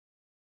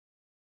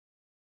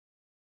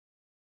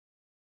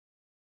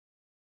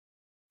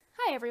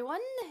Hi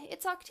everyone,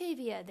 it's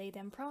Octavia, they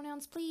them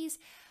pronouns please.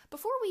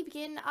 Before we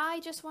begin, I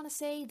just want to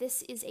say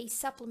this is a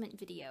supplement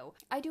video.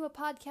 I do a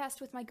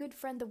podcast with my good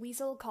friend the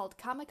Weasel called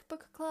Comic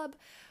Book Club,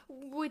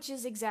 which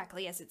is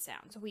exactly as it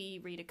sounds. We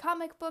read a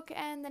comic book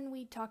and then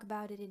we talk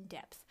about it in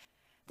depth.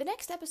 The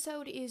next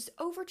episode is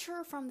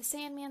Overture from the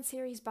Sandman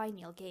series by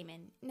Neil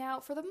Gaiman. Now,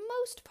 for the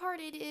most part,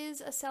 it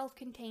is a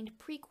self-contained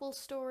prequel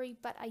story,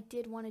 but I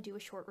did want to do a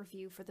short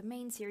review for the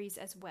main series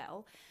as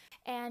well.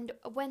 And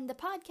when the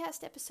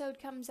podcast episode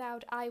comes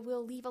out, I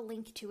will leave a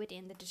link to it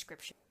in the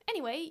description.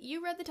 Anyway,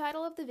 you read the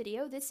title of the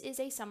video. This is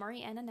a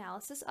summary and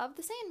analysis of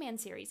the Sandman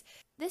series.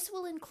 This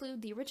will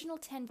include the original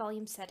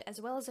 10-volume set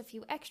as well as a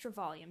few extra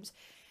volumes,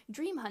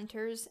 Dream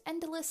Hunters,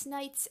 Endless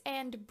Nights,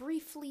 and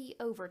briefly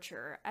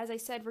Overture. As I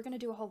said, we're going to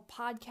do a whole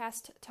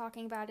podcast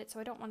talking about it, so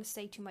I don't want to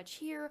say too much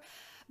here,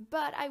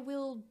 but I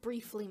will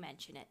briefly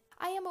mention it.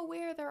 I am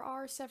aware there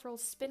are several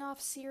spin-off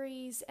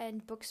series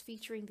and books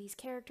featuring these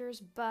characters,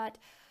 but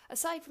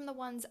aside from the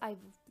ones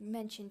I've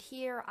mentioned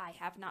here, I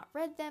have not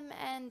read them,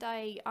 and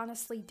I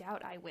honestly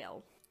doubt I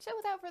will. So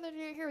without further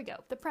ado, here we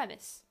go. The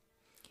premise.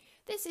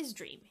 This is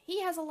Dream.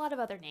 He has a lot of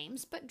other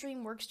names, but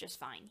Dream works just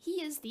fine.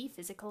 He is the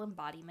physical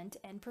embodiment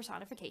and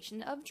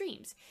personification of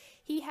dreams.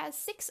 He has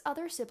 6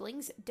 other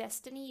siblings: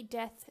 Destiny,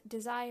 Death,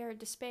 Desire,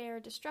 Despair,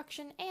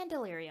 Destruction, and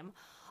Delirium,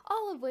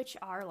 all of which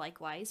are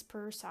likewise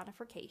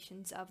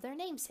personifications of their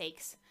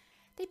namesakes.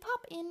 They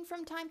pop in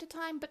from time to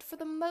time, but for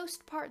the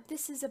most part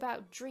this is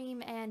about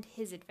Dream and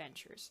his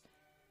adventures.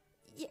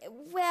 Yeah,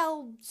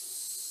 well,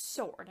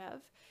 sort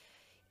of.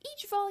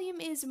 Each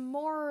volume is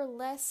more or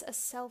less a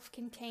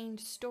self-contained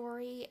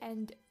story,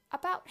 and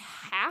about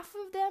half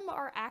of them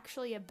are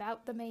actually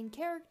about the main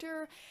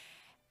character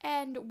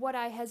and what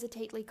I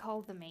hesitately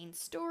call the main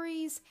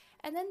stories,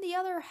 and then the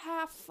other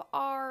half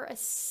are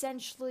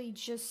essentially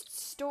just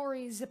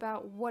stories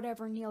about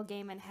whatever Neil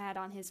Gaiman had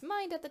on his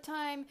mind at the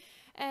time,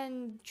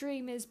 and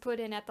Dream is put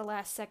in at the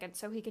last second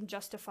so he can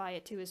justify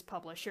it to his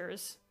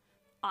publishers.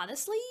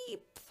 Honestly,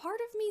 part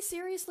of me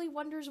seriously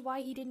wonders why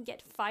he didn't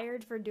get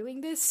fired for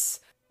doing this.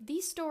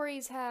 These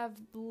stories have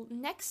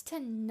next to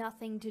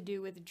nothing to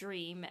do with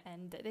Dream,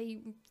 and they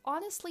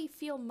honestly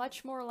feel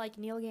much more like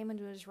Neil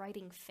Gaiman was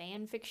writing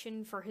fan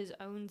fiction for his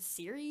own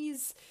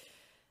series.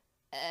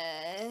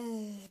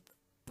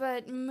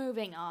 But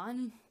moving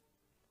on.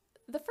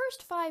 The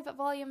first 5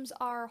 volumes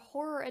are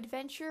horror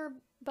adventure,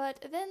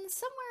 but then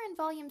somewhere in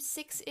volume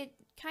 6 it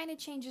kind of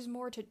changes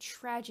more to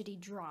tragedy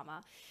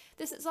drama.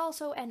 This is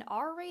also an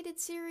R-rated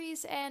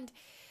series, and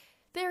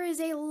there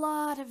is a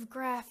lot of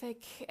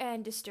graphic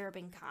and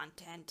disturbing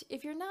content.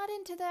 If you're not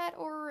into that,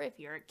 or if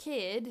you're a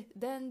kid,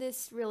 then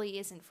this really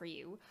isn't for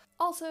you.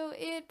 Also,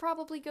 it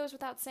probably goes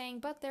without saying,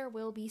 but there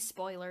will be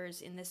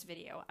spoilers in this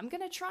video. I'm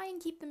gonna try and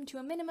keep them to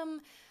a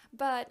minimum,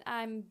 but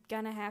I'm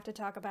gonna have to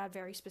talk about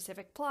very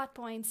specific plot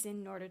points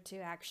in order to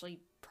actually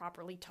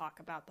properly talk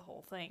about the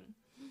whole thing.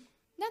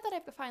 Now that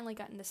I've finally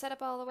gotten the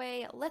setup all the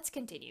way, let's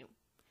continue.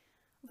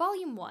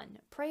 Volume 1,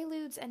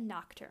 Preludes and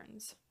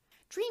Nocturnes.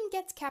 Dream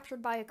gets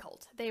captured by a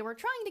cult. They were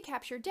trying to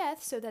capture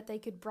Death so that they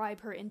could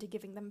bribe her into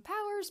giving them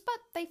powers, but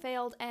they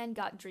failed and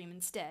got Dream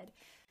instead.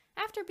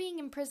 After being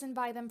imprisoned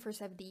by them for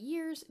 70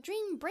 years,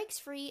 Dream breaks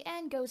free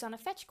and goes on a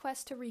fetch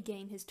quest to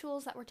regain his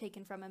tools that were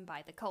taken from him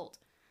by the cult.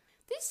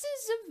 This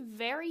is a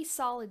very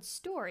solid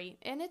story,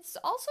 and it's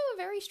also a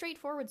very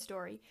straightforward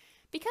story.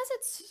 Because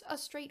it's a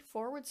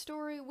straightforward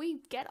story, we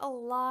get a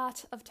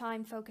lot of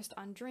time focused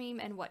on Dream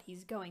and what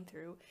he's going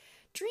through.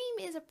 Dream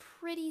is a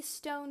pretty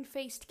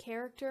stone-faced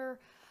character,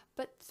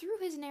 but through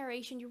his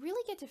narration you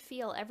really get to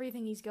feel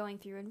everything he's going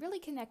through and really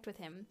connect with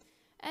him.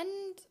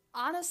 And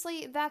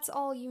honestly, that's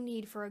all you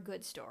need for a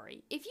good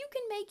story. If you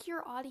can make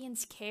your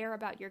audience care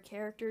about your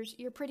characters,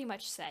 you're pretty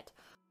much set.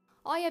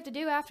 All you have to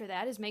do after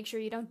that is make sure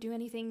you don't do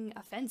anything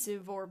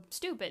offensive or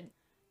stupid.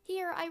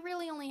 Here, I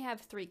really only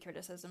have 3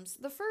 criticisms.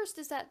 The first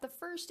is that the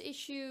first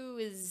issue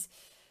is,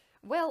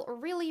 well,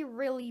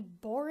 really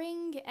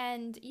boring,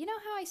 and you know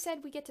how I said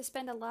we get to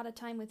spend a lot of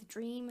time with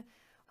Dream?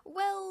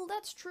 Well,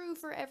 that's true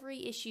for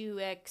every issue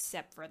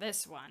except for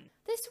this one.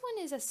 This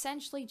one is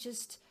essentially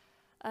just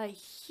a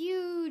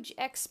huge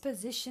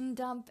exposition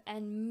dump,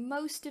 and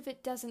most of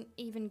it doesn't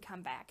even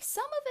come back.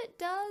 Some of it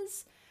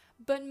does,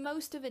 but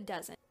most of it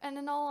doesn't. And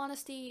in all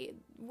honesty,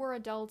 we're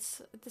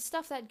adults. The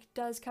stuff that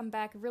does come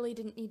back really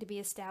didn't need to be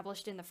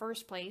established in the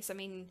first place. I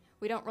mean,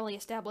 we don't really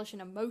establish an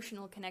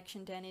emotional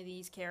connection to any of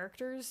these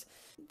characters.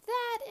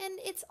 That, and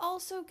it's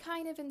also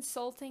kind of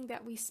insulting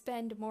that we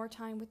spend more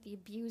time with the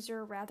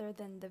abuser rather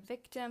than the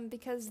victim,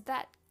 because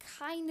that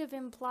kind of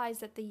implies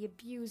that the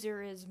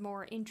abuser is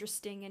more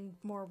interesting and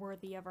more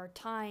worthy of our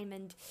time,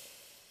 and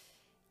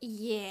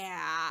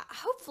yeah,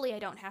 hopefully I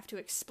don't have to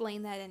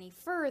explain that any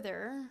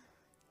further.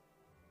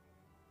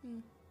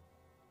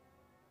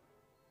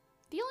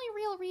 The only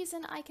real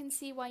reason I can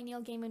see why Neil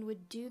Gaiman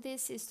would do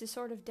this is to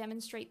sort of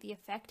demonstrate the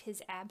effect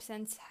his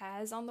absence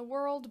has on the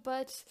world,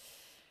 but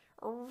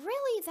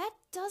really that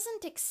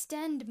doesn't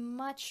extend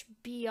much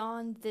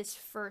beyond this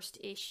first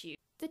issue.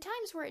 The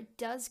times where it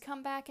does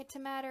come back to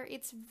matter,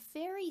 it's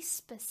very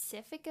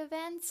specific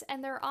events,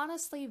 and they're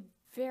honestly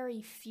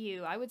very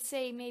few. I would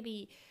say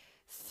maybe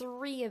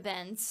 3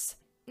 events.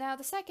 Now,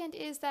 the second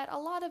is that a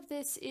lot of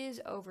this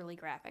is overly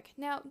graphic.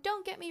 Now,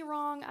 don't get me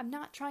wrong, I'm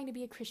not trying to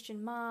be a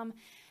Christian mom,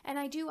 and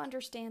I do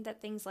understand that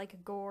things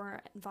like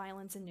gore,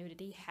 violence, and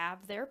nudity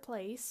have their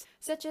place,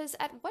 such as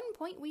at one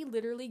point we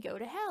literally go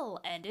to hell,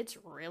 and it's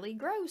really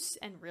gross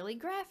and really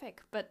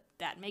graphic, but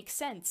that makes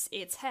sense,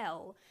 it's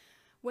hell.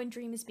 When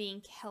Dream is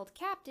being held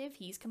captive,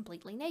 he's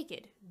completely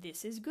naked.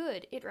 This is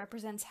good. It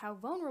represents how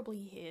vulnerable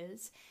he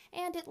is,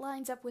 and it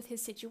lines up with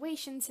his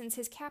situation since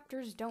his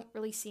captors don't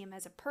really see him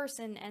as a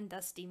person and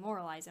thus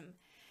demoralize him.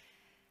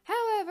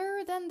 However,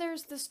 then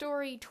there's the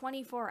story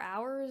 24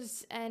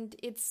 Hours, and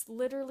it's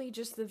literally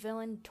just the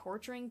villain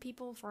torturing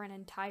people for an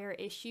entire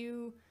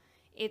issue.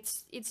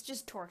 It's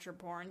just torture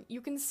porn.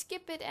 You can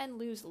skip it and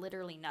lose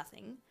literally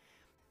nothing.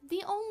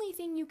 The only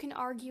thing you can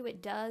argue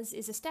it does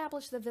is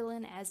establish the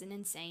villain as an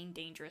insane,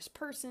 dangerous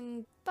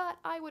person, but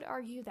I would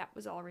argue that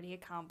was already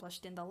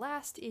accomplished in the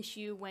last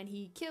issue when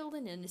he killed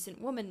an innocent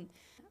woman.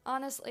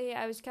 Honestly,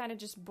 I was kind of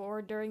just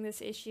bored during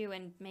this issue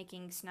and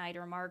making snide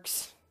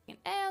remarks.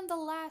 And the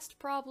last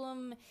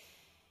problem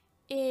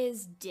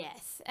is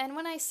Death. And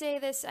when I say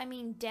this, I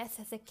mean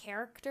Death the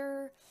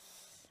character.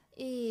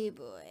 Eh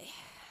boy.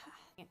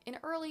 In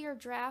earlier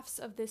drafts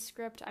of this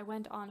script, I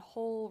went on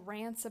whole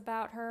rants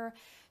about her,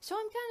 so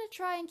I'm gonna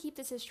try and keep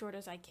this as short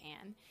as I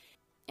can.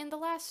 In the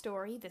last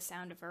story, The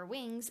Sound of Her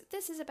Wings,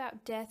 this is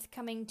about Death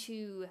coming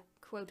to,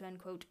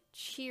 quote-unquote,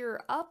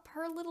 cheer up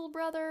her little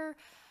brother,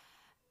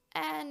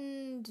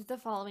 and the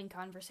following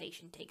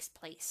conversation takes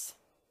place.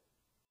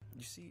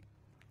 You see,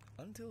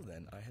 until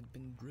then I had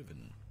been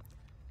driven.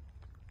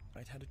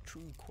 I'd had a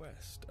true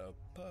quest, a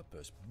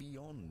purpose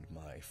beyond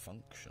my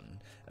function,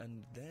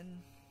 and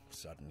then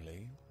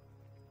suddenly,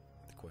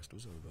 the quest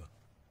was over.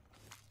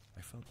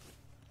 I felt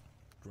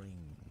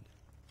drained,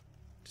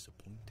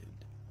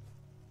 disappointed,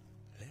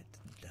 let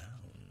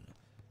down.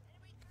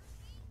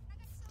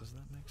 Does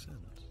that make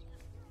sense?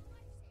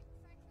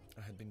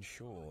 I had been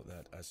sure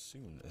that as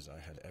soon as I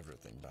had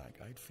everything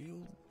back, I'd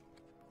feel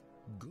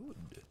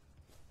good.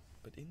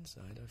 But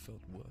inside I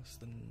felt worse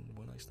than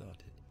when I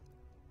started.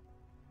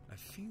 I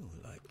feel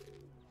like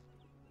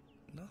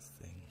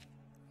nothing.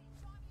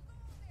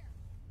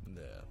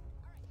 There.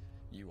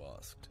 You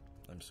asked.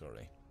 I'm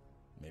sorry.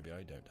 Maybe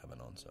I don't have an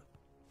answer.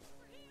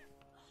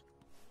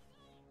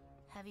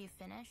 Have you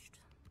finished?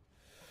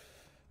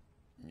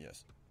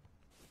 Yes.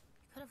 You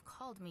could have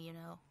called me, you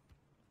know.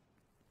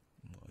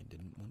 I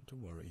didn't want to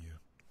worry you.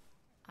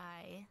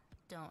 I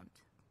don't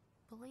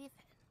believe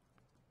it.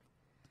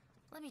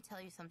 Let me tell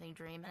you something,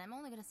 Dream, and I'm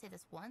only going to say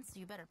this once, so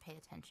you better pay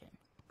attention.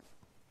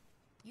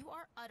 You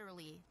are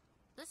utterly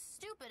the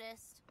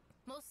stupidest,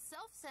 most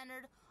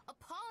self-centered,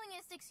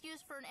 appallingest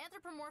excuse for an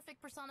anthropomorphic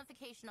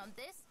personification on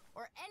this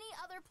or any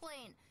other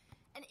plane.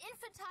 An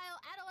infantile,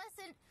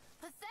 adolescent,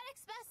 pathetic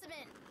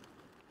specimen.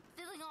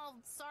 Feeling all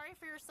sorry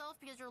for yourself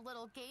because your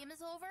little game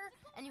is over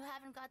and you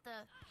haven't got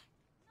the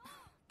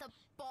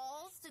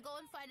balls to go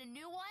and find a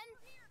new one?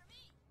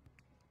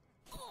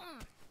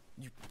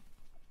 You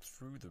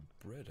threw the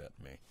bread at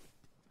me.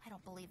 I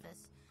don't believe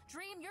this.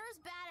 Dream, you're as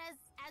bad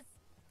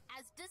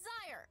as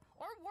Desire,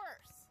 or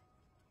worse.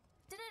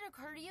 Did it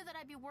occur to you that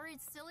I'd be worried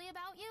silly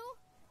about you?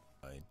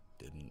 I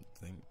didn't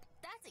think.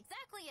 That's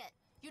exactly it.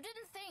 You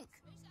didn't think.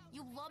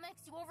 You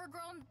lummox, you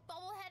overgrown,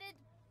 bubble-headed.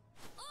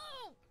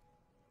 Oh!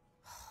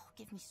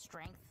 Give me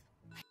strength.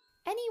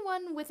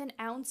 Anyone with an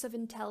ounce of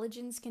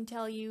intelligence can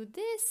tell you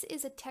this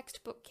is a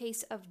textbook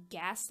case of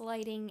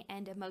gaslighting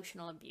and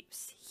emotional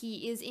abuse.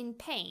 He is in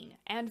pain,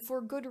 and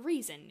for good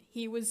reason.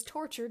 He was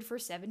tortured for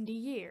 70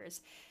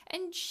 years.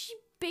 And she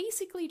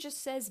basically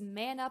just says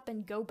man up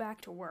and go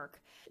back to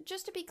work.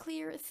 Just to be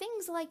clear,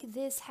 things like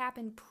this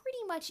happen pretty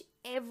much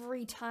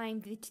every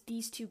time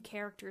these two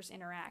characters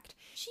interact.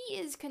 She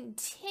is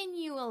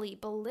continually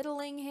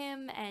belittling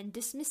him and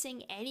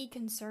dismissing any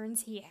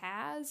concerns he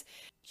has.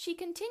 She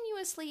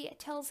continuously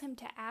tells him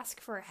to ask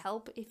for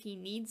help if he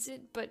needs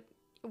it, but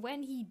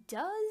when he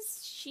does,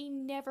 she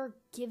never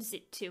gives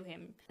it to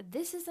him.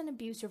 This is an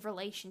abusive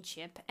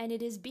relationship, and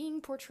it is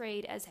being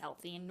portrayed as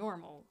healthy and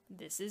normal.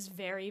 This is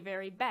very,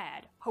 very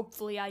bad.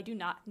 Hopefully I do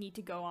not need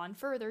to go on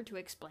further to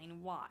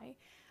explain why.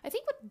 I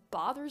think what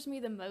bothers me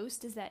the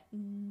most is that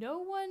no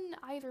one,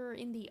 either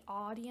in the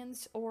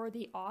audience or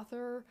the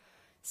author,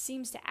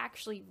 seems to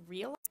actually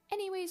realize.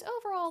 Anyways,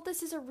 overall,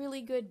 this is a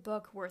really good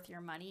book worth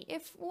your money.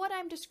 If what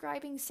I'm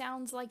describing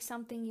sounds like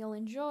something you'll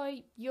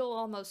enjoy, you'll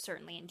almost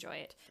certainly enjoy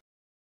it.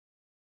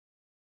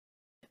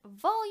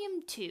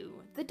 Volume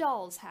 2, The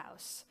Doll's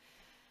House.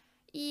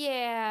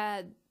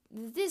 Yeah,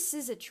 this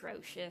is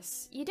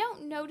atrocious. You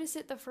don't notice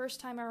it the first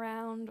time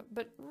around,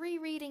 but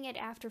rereading it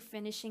after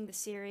finishing the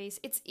series,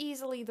 it's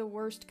easily the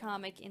worst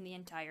comic in the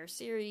entire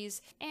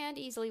series, and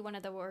easily one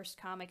of the worst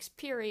comics,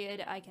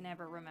 period, I can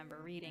ever remember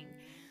reading.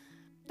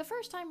 The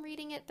first time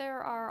reading it,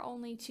 there are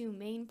only 2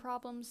 main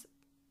problems.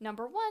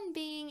 Number 1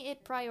 being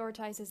it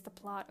prioritizes the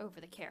plot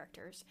over the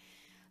characters.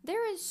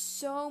 There is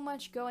so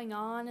much going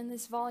on in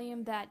this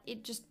volume that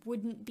it just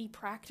wouldn't be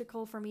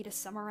practical for me to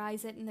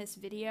summarize it in this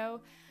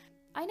video.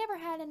 I never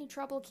had any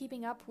trouble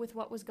keeping up with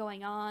what was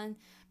going on,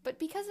 but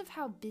because of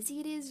how busy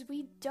it is,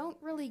 we don't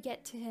really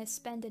get to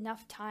spend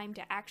enough time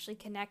to actually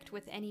connect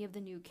with any of the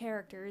new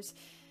characters.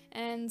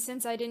 And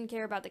since I didn't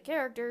care about the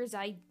characters,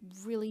 I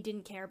really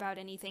didn't care about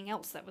anything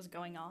else that was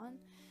going on.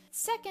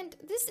 Second,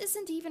 this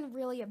isn't even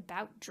really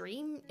about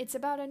Dream, it's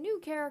about a new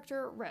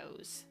character,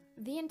 Rose.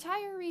 The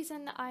entire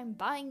reason I'm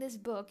buying this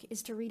book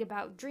is to read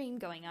about Dream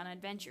going on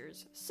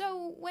adventures,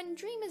 so when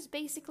Dream is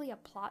basically a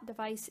plot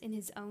device in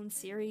his own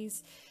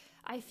series,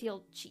 I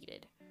feel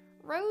cheated.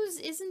 Rose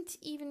isn't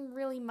even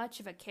really much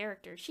of a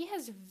character. She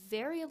has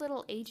very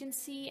little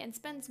agency and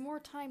spends more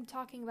time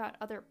talking about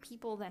other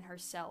people than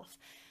herself.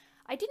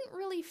 I didn't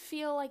really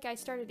feel like I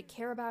started to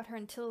care about her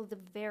until the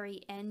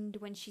very end,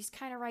 when she's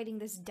kind of writing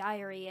this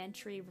diary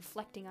entry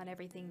reflecting on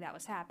everything that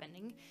was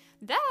happening.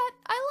 That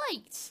I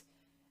liked!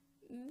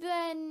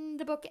 Then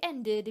the book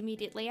ended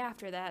immediately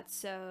after that,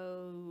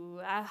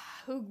 so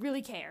who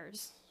really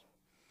cares?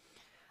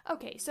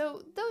 Okay,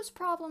 so those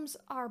problems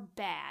are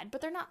bad,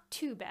 but they're not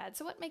too bad,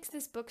 so what makes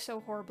this book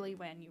so horribly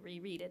when you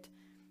reread it?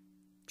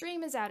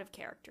 Dream is out of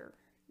character.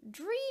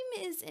 Dream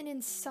is an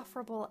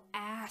insufferable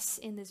ass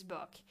in this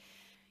book.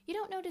 You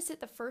don't notice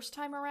it the first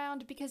time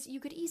around because you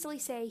could easily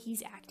say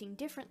he's acting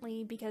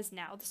differently because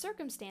now the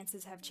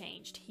circumstances have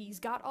changed. He's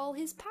got all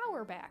his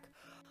power back.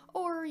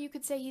 Or you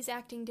could say he's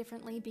acting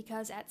differently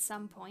because at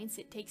some points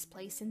it takes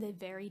place in the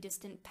very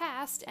distant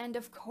past, and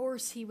of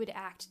course he would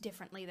act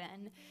differently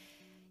then.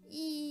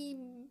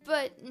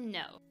 But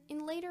no.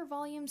 In later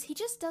volumes, he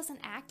just doesn't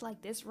act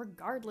like this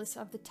regardless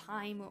of the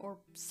time or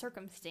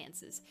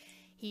circumstances.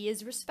 He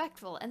is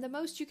respectful, and the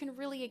most you can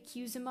really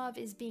accuse him of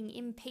is being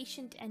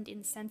impatient and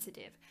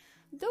insensitive.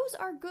 Those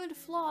are good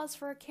flaws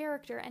for a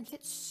character and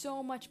fit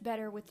so much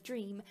better with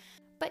Dream,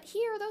 but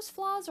here those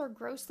flaws are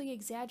grossly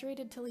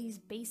exaggerated till he's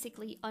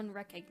basically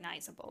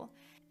unrecognizable.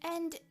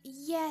 And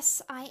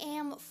yes, I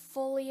am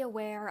fully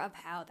aware of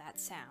how that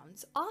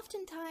sounds.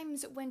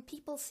 Oftentimes, when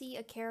people see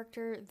a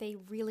character they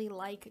really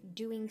like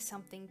doing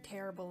something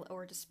terrible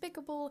or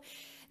despicable,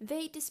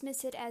 they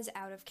dismiss it as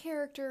out of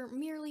character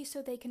merely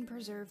so they can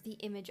preserve the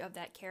image of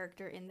that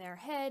character in their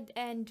head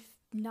and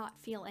not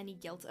feel any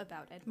guilt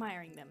about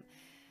admiring them.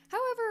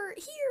 However,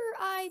 here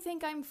I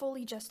think I'm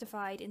fully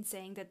justified in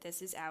saying that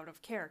this is out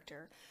of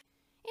character.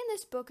 In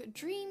this book,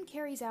 Dream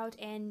carries out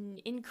an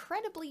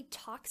incredibly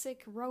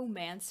toxic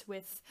romance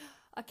with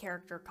a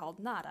character called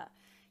Nada.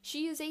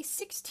 She is a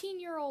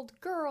 16-year-old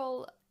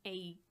girl,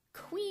 a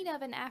queen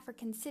of an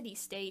African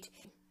city-state,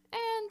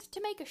 and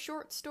to make a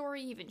short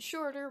story even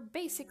shorter,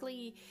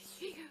 basically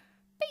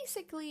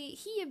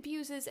he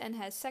abuses and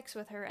has sex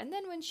with her, and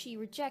then when she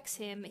rejects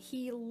him,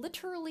 he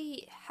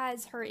literally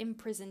has her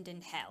imprisoned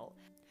in hell.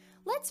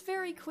 Let's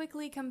very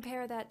quickly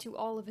compare that to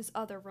all of his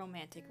other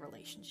romantic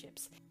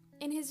relationships.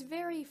 In his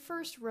very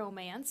first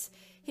romance,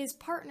 his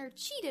partner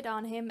cheated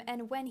on him,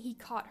 and when he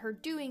caught her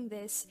doing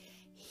this,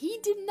 he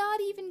did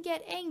not even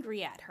get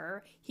angry at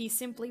her, he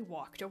simply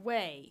walked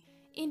away.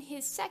 In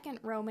his second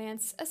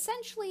romance,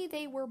 essentially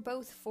they were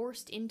both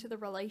forced into the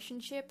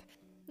relationship.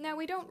 Now,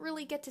 we don't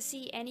really get to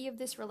see any of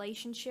this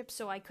relationship,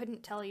 so I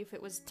couldn't tell you if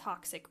it was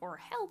toxic or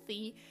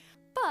healthy,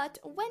 but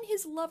when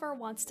his lover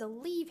wants to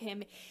leave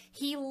him,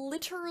 he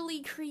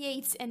literally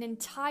creates an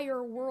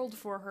entire world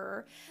for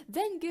her,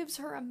 then gives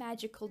her a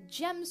magical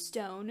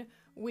gemstone,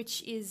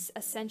 which is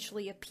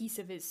essentially a piece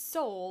of his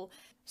soul,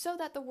 so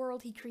that the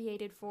world he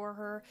created for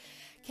her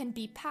can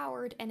be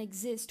powered and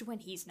exist when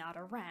he's not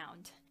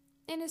around.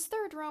 In his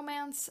third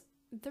romance,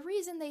 the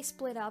reason they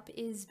split up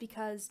is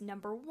because,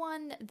 number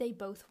one, they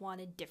both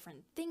wanted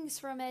different things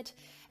from it,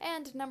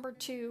 and number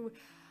two,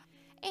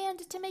 and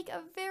to make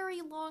a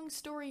very long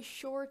story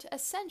short,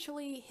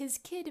 essentially, his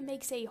kid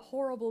makes a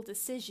horrible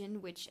decision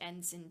which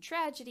ends in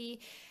tragedy,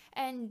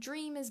 and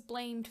Dream is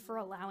blamed for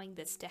allowing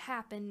this to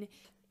happen,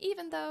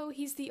 even though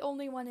he's the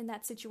only one in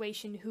that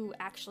situation who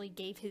actually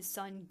gave his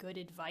son good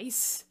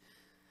advice.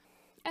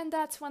 And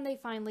that's when they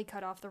finally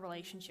cut off the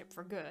relationship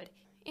for good.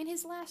 In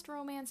his last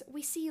romance,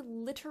 we see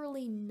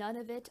literally none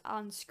of it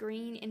on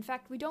screen. In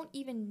fact, we don't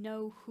even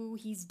know who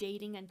he's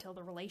dating until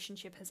the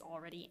relationship has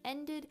already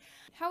ended.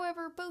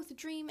 However, both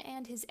Dream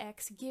and his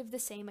ex give the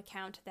same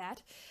account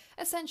that,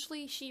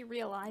 essentially, she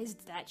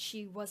realized that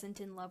she wasn't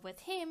in love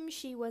with him,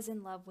 she was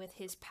in love with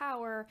his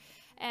power,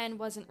 and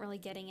wasn't really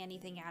getting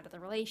anything out of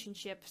the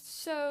relationship,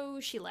 so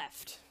she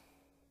left.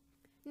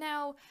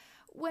 Now,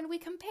 when we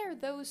compare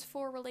those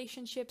four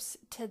relationships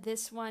to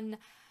this one,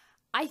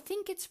 I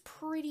think it's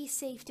pretty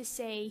safe to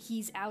say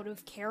he's out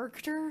of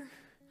character.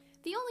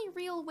 The only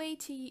real way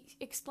to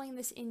explain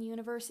this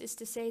in-universe is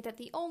to say that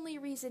the only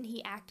reason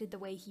he acted the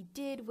way he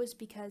did was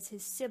because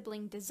his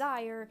sibling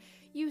Desire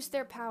used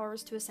their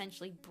powers to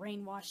essentially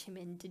brainwash him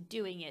into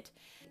doing it.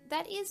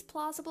 That is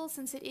plausible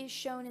since it is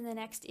shown in the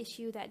next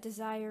issue that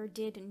Desire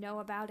did know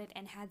about it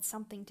and had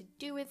something to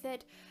do with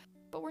it,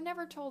 but we're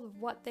never told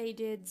what they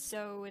did,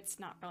 so it's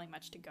not really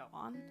much to go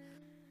on.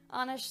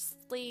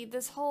 Honestly,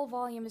 this whole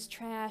volume is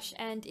trash,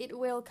 and it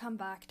will come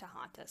back to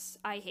haunt us.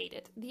 I hate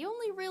it. The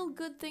only real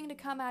good thing to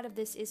come out of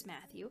this is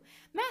Matthew.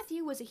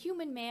 Matthew was a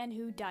human man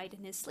who died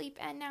in his sleep,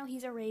 and now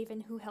he's a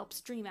raven who helps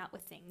dream out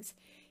with things.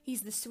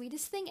 He's the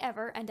sweetest thing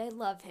ever, and I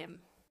love him.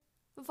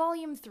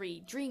 Volume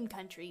 3, Dream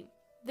Country.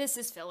 This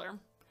is filler.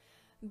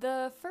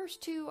 The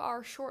first two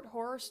are short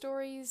horror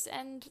stories,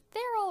 and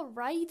they're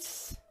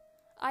alright.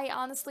 I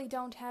honestly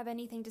don't have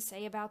anything to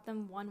say about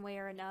them one way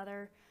or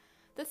another.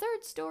 The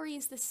third story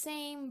is the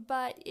same,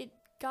 but it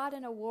got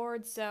an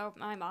award, so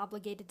I'm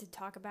obligated to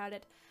talk about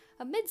it.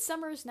 A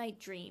Midsummer's Night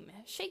Dream.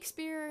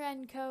 Shakespeare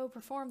and co.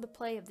 performed the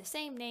play of the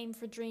same name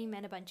for Dream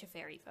and a bunch of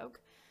fairy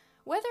folk.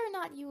 Whether or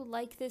not you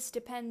like this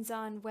depends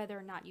on whether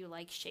or not you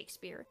like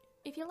Shakespeare.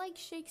 If you like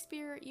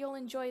Shakespeare, you'll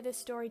enjoy this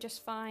story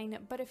just fine,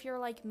 but if you're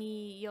like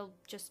me, you'll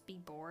just be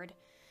bored.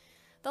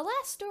 The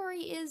last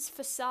story is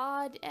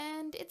Facade,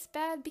 and it's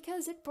bad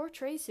because it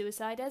portrays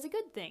suicide as a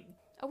good thing.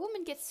 A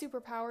woman gets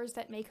superpowers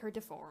that make her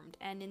deformed,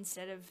 and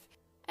instead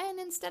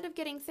of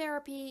getting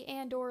therapy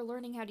and or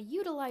learning how to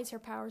utilize her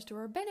powers to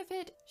her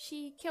benefit,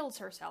 she kills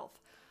herself.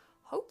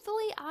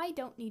 Hopefully, I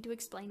don't need to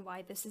explain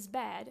why this is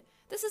bad.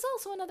 This is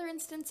also another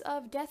instance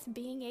of Death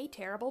being a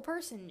terrible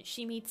person.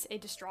 She meets a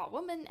distraught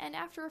woman, and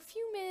after a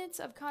few minutes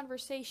of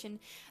conversation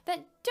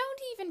that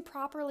don't even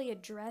properly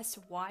address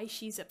why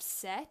she's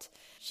upset,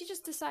 she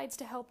just decides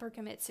to help her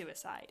commit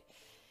suicide.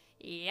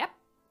 Yep,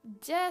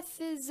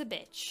 Death is a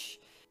bitch.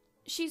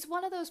 She's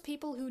one of those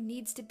people who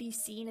needs to be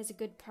seen as a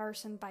good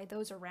person by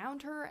those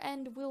around her,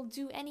 and will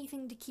do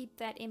anything to keep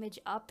that image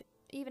up,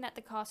 even at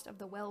the cost of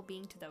the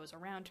well-being to those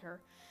around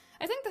her.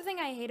 I think the thing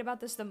I hate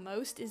about this the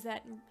most is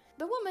that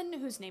the woman,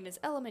 whose name is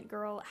Element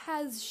Girl,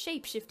 has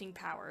shape-shifting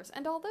powers,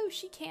 and although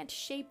she can't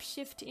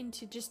shape-shift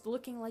into just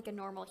looking like a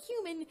normal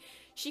human,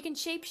 she can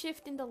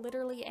shape-shift into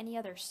literally any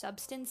other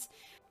substance.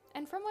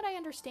 And from what I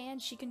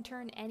understand, she can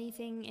turn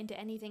anything into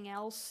anything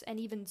else, and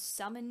even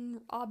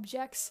summon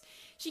objects.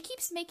 She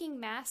keeps making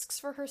masks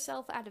for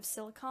herself out of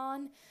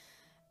silicone,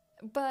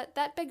 but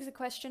that begs the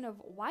question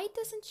of why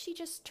doesn't she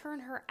just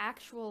turn her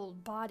actual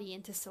body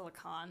into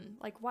silicone?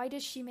 Like, why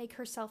does she make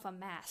herself a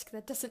mask?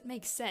 That doesn't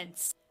make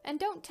sense. And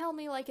don't tell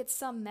me like it's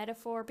some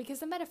metaphor,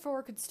 because the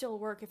metaphor could still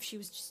work if she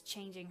was just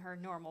changing her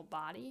normal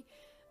body.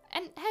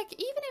 And heck,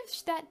 even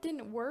if that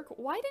didn't work,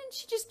 why didn't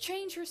she just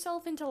change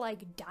herself into,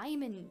 like,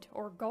 diamond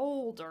or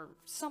gold or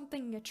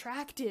something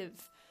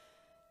attractive?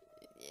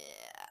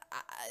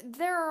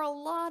 There are a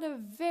lot of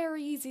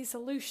very easy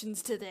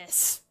solutions to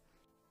this.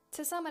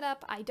 To sum it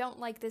up, I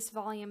don't like this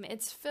volume.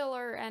 It's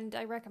filler, and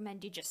I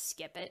recommend you just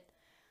skip it.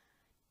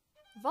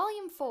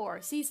 Volume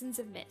 4, Seasons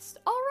of Mist.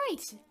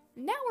 Alright,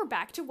 now we're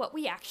back to what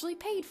we actually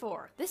paid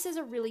for. This is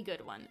a really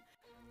good one.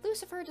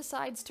 Lucifer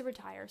decides to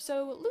retire,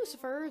 so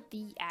Lucifer,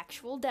 the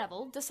actual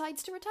devil,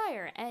 decides to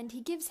retire, and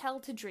he gives hell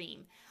to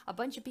Dream. A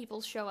bunch of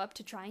people show up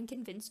to try and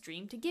convince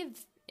Dream to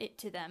give it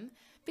to them,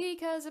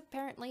 because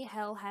apparently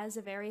hell has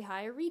a very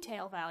high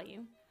retail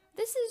value.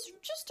 This is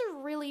just a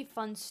really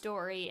fun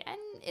story, and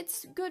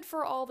it's good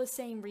for all the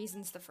same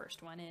reasons the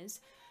first one is.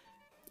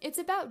 It's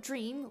about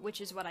Dream, which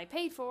is what I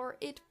paid for.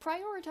 It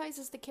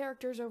prioritizes the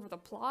characters over the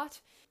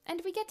plot,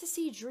 and we get to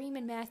see Dream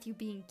and Matthew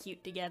being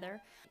cute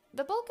together.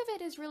 The bulk of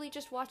it is really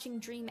just watching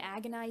Dream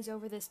agonize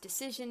over this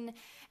decision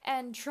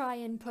and try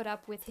and put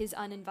up with his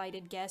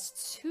uninvited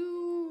guests,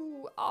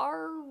 who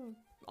are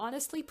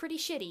honestly pretty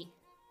shitty.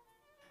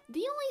 The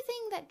only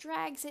thing that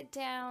drags it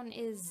down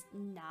is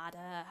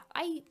Nada.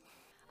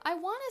 I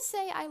want to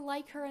say I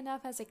like her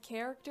enough as a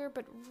character,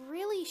 but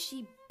really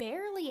she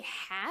barely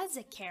has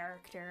a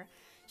character.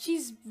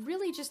 She's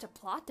really just a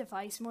plot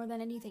device more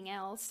than anything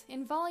else.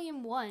 In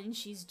Volume 1,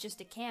 she's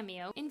just a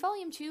cameo. In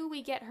Volume 2,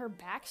 we get her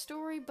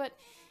backstory, but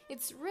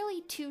it's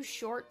really too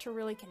short to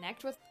really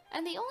connect with.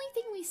 And the only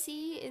thing we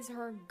see is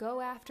her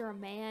go after a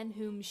man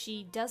whom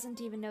she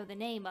doesn't even know the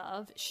name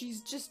of.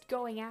 She's just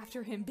going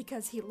after him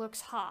because he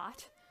looks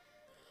hot.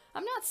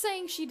 I'm not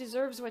saying she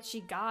deserves what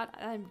she got,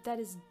 that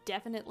is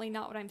definitely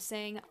not what I'm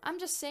saying. I'm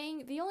just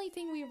saying the only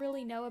thing we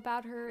really know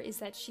about her is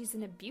that she's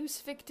an abuse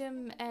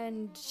victim,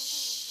 and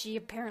she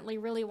apparently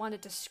really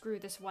wanted to screw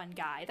this one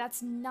guy.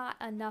 That's not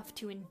enough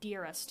to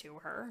endear us to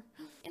her.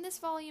 In this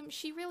volume,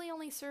 she really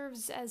only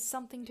serves as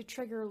something to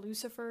trigger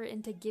Lucifer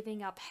into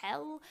giving up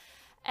hell,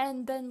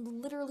 and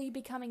then literally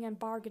becoming a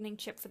bargaining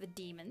chip for the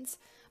demons.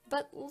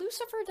 But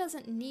Lucifer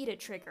doesn't need a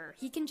trigger.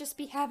 He can just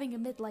be having a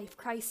midlife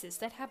crisis.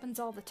 That happens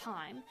all the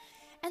time.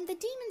 And the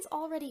demons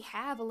already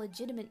have a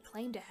legitimate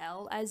claim to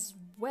hell, as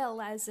well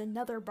as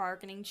another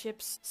bargaining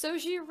chip, so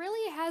she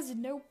really has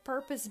no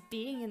purpose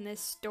being in this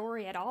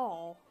story at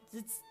all.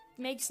 It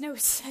makes no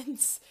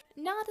sense.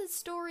 Nada's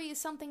story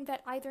is something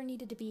that either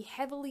needed to be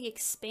heavily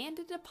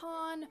expanded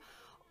upon,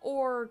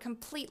 or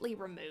completely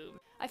removed.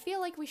 I feel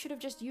like we should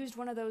have just used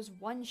one of those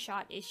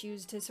one-shot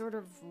issues to sort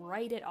of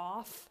write it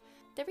off.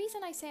 The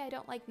reason I say I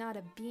don't like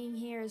Nada being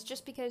here is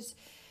just because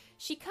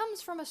She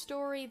comes from a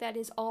story that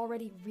is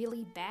already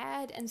really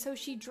bad, and so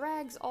she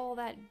drags all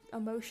that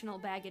emotional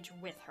baggage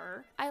with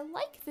her. I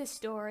like this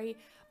story,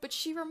 but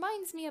she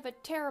reminds me of a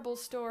terrible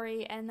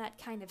story, and that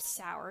kind of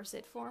sours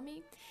it for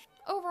me.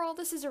 Overall,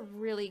 this is a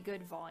really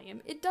good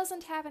volume. It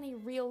doesn't have any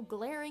real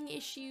glaring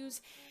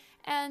issues,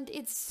 and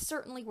it's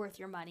certainly worth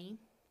your money.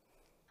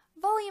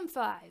 Volume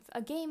 5,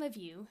 A Game of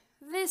You.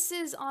 This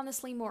is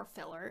honestly more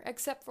filler,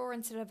 except for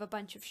instead of a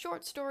bunch of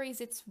short stories,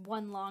 it's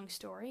one long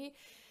story.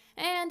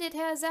 And it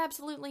has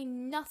absolutely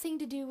nothing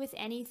to do with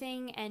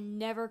anything and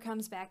never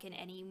comes back in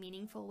any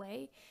meaningful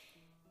way.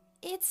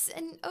 It's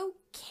an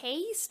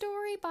okay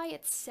story by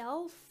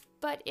itself,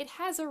 but it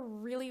has a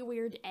really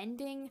weird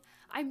ending.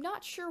 I'm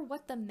not sure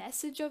what the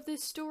message of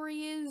this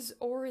story is,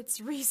 or its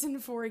reason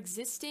for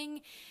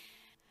existing.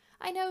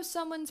 I know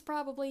someone's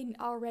probably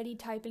already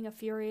typing a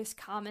furious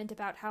comment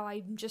about how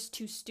I'm just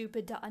too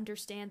stupid to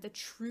understand the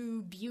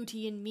true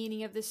beauty and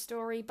meaning of this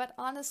story, but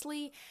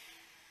honestly,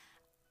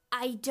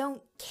 I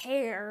don't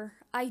care.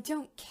 I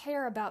don't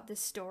care about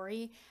this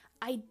story.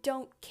 I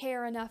don't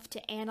care enough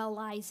to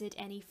analyze it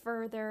any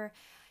further.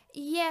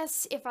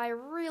 Yes, if I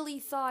really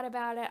thought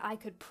about it, I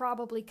could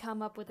probably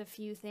come up with a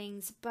few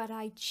things, but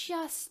I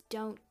just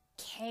don't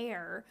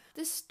care.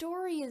 This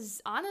story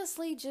is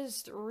honestly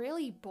just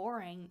really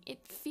boring.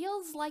 It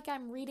feels like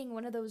I'm reading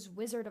one of those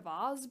Wizard of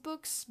Oz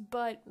books,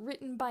 but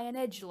written by an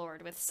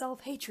edgelord with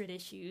self-hatred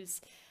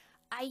issues.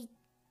 I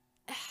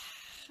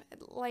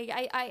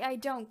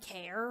don't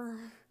care.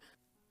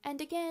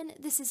 And again,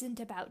 this isn't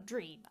about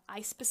Dream.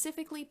 I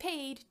specifically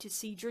paid to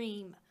see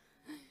Dream.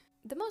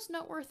 The most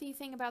noteworthy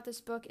thing about this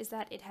book is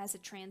that it has a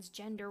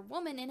transgender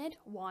woman in it,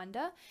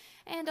 Wanda,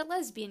 and a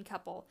lesbian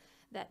couple,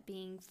 that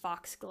being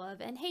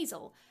Foxglove and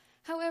Hazel.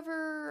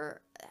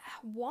 However,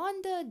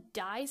 Wanda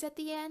dies at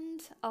the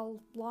end,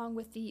 along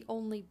with the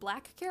only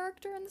black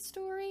character in the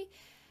story,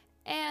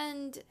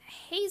 and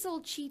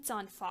Hazel cheats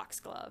on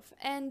Foxglove,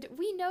 and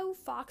we know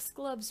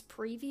Foxglove's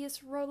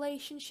previous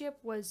relationship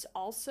was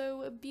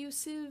also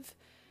abusive.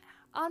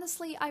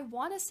 Honestly, I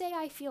want to say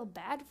I feel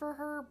bad for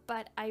her,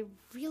 but I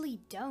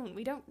really don't.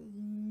 We don't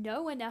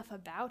know enough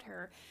about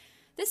her.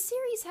 This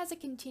series has a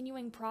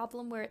continuing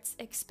problem where it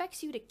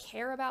expects you to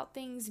care about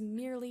things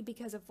merely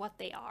because of what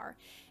they are.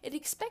 It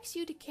expects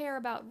you to care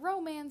about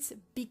romance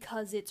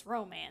because it's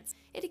romance.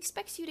 It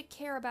expects you to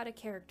care about a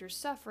character's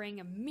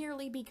suffering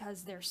merely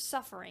because they're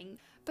suffering.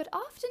 But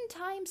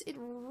oftentimes it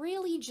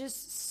really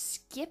just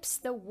skips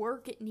the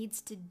work it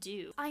needs to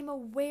do. I'm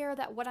aware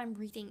that what I'm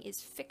reading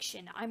is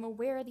fiction. I'm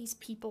aware these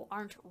people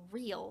aren't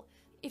real.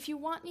 If you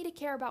want me to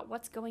care about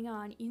what's going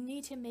on, you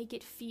need to make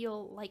it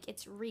feel like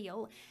it's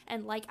real,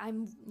 and like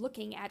I'm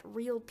looking at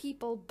real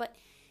people, but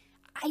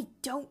I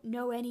don't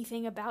know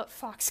anything about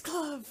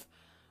Foxglove.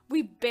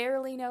 We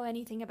barely know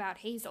anything about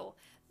Hazel.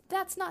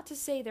 That's not to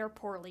say they're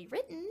poorly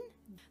written.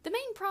 The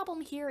main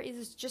problem here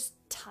is just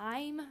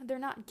time. They're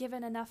not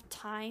given enough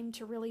time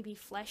to really be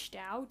fleshed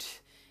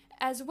out,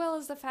 as well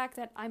as the fact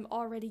that I'm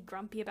already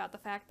grumpy about the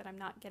fact that I'm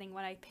not getting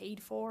what I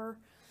paid for.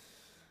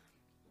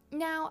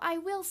 Now, I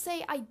will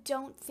say I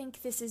don't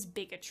think this is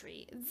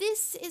bigotry.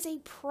 This is a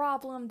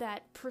problem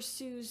that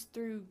pursues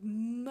through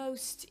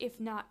most, if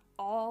not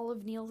all,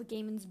 of Neil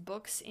Gaiman's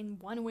books in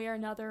one way or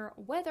another,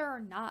 whether or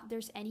not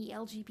there's any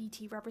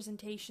LGBT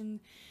representation.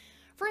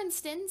 For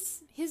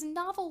instance, his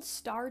novel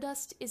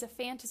Stardust is a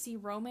fantasy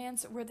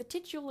romance where the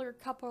titular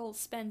couple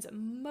spends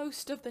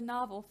most of the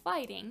novel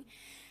fighting,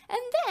 and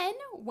then,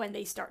 when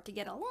they start to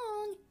get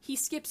along, he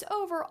skips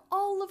over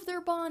all of their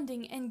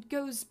bonding and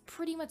goes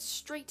pretty much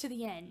straight to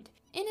the end.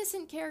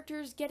 Innocent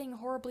characters getting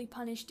horribly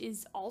punished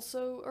is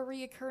also a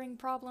reoccurring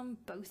problem,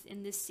 both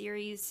in this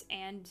series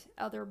and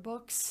other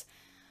books.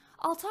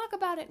 I'll talk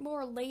about it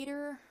more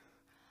later,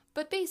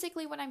 but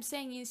basically what I'm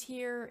saying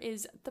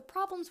is the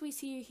problems we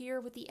see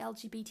here with the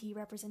LGBT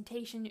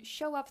representation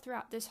show up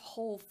throughout this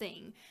whole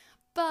thing,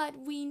 but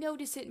we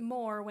notice it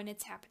more when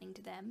it's happening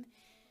to them.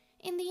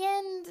 In the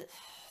end,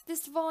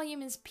 this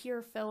volume is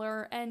pure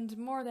filler, and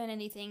more than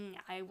anything,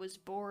 I was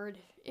bored.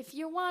 If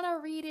you want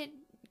to read it,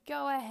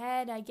 go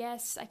ahead, I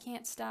guess. I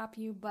can't stop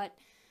you, but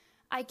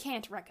I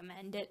can't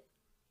recommend it.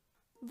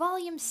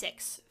 Volume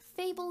 6,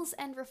 Fables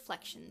and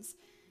Reflections.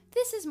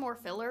 This is more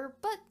filler,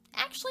 but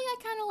actually I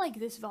kind of like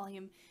this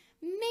volume.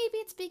 Maybe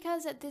it's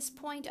because at this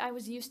point I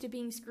was used to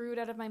being screwed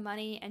out of my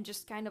money and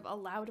just kind of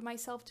allowed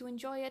myself to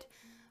enjoy it,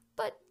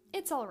 but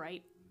it's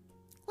alright.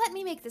 Let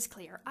me make this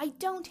clear. I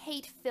don't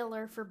hate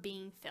filler for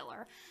being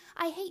filler.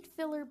 I hate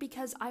filler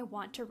because I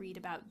want to read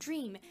about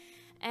Dream,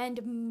 and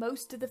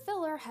most of the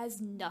filler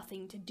has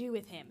nothing to do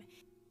with him.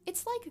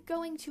 It's like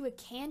going to a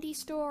candy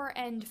store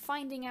and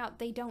finding out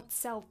they don't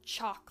sell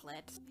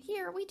chocolate.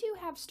 Here, we do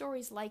have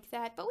stories like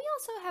that, but we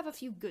also have a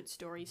few good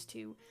stories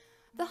too.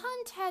 The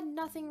Hunt had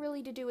nothing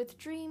really to do with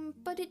Dream,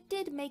 but it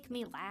did make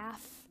me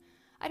laugh.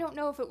 I don't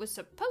know if it was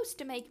supposed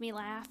to make me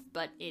laugh,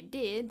 but it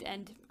did,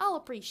 and I'll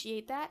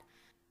appreciate that.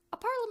 A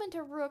Parliament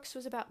of Rooks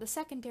was about the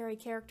secondary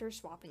characters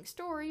swapping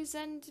stories,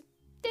 and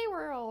they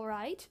were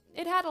alright.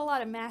 It had a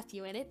lot of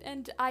Matthew in it,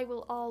 and I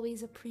will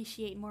always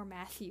appreciate more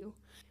Matthew.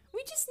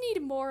 We just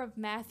need more of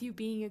Matthew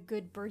being a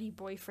good birdie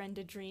boyfriend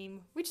to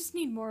Dream. We just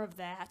need more of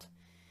that.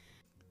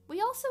 We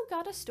also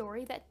got a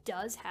story that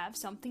does have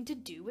something to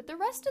do with the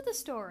rest of the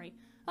story.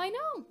 I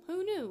know,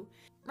 who knew?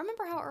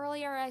 Remember how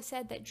earlier I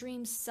said that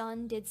Dream's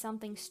son did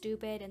something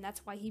stupid and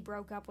that's why he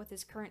broke up with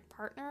his current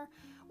partner?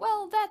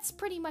 Well, that's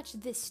pretty much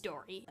this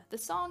story, the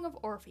Song of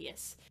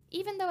Orpheus.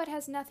 Even though it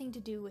has nothing to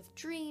do with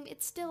Dream,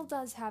 it still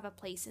does have a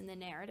place in the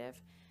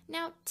narrative.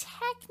 Now,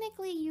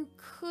 technically you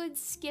could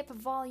skip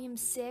Volume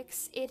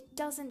 6, it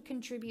doesn't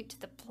contribute to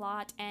the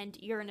plot, and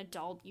you're an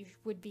adult, you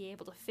would be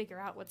able to figure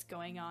out what's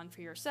going on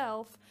for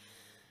yourself.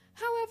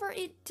 However,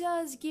 it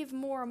does give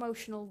more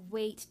emotional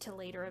weight to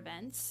later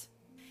events.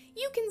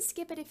 You can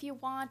skip it if you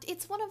want.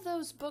 It's one of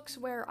those books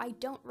where I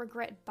don't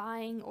regret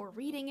buying or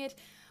reading it,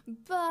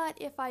 but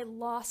if I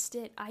lost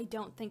it, I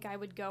don't think I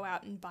would go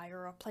out and buy a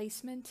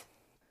replacement.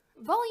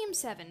 Volume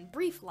 7,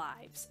 Brief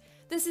Lives.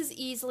 This is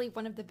easily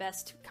one of the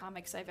best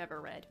comics I've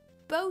ever read,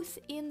 both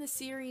in the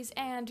series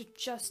and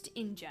just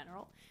in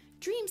general.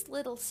 Dream's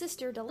little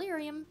sister,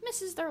 Delirium,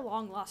 misses their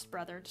long-lost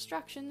brother,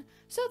 Destruction,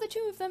 so the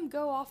two of them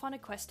go off on a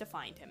quest to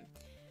find him.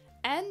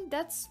 And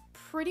that's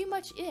pretty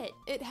much it.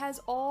 It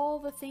has all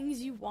the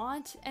things you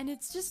want, and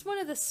it's just one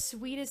of the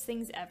sweetest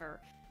things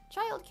ever.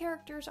 Child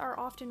characters are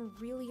often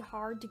really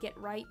hard to get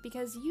right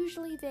because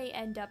usually they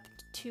end up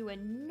too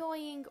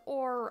annoying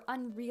or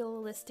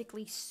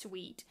unrealistically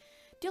sweet.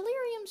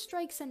 Delirium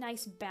strikes a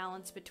nice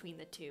balance between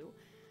the two.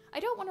 I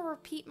don't want to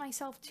repeat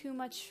myself too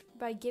much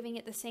by giving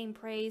it the same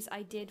praise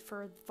I did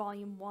for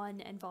Volume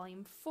 1 and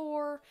Volume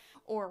 4,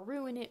 or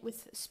ruin it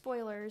with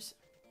spoilers,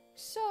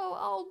 so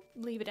I'll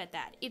leave it at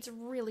that. It's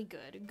really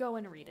good. Go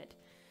and read it.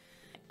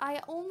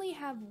 I only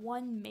have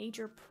one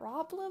major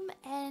problem,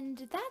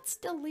 and that's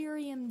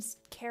Delirium's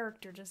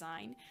character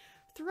design.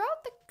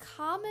 Throughout the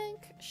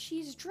comic,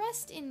 she's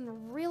dressed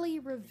in really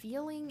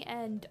revealing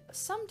and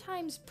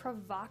sometimes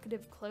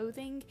provocative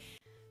clothing.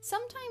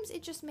 Sometimes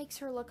it just makes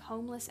her look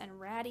homeless and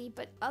ratty,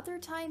 but other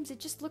times it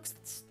just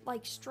looks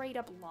like straight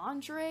up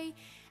lingerie,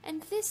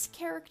 and this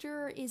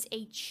character is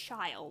a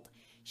child.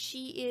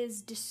 She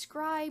is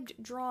described,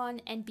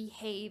 drawn, and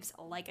behaves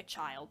like a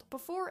child.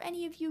 Before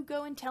any of you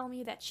go and tell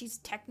me that she's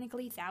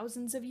technically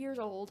thousands of years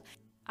old,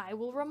 I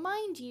will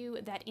remind you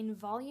that in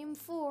Volume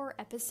 4,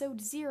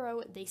 Episode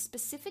 0, they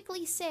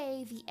specifically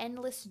say the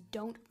Endless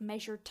don't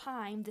measure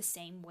time the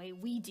same way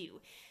we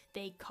do.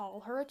 They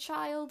call her a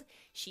child,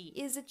 she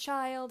is a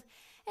child,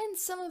 and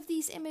some of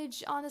these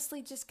images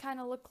honestly just kind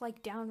of look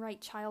like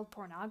downright child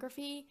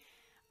pornography.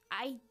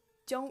 I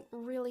don't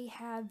really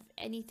have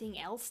anything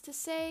else to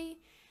say,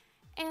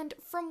 and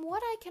from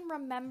what I can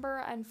remember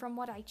and from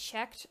what I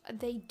checked,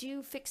 they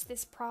do fix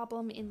this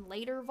problem in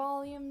later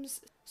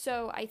volumes,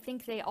 so I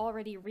think they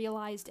already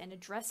realized and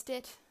addressed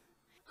it.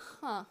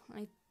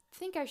 I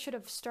think I should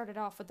have started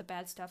off with the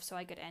bad stuff so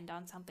I could end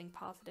on something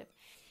positive.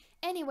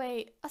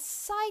 Anyway,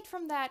 aside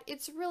from that,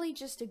 it's really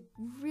just a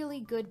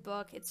really good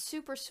book. It's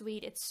super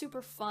sweet, it's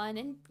super fun,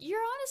 and you're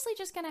honestly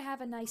just gonna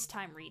have a nice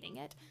time reading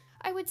it.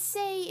 I would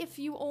say if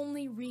you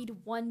only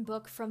read one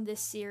book from this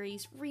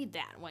series, read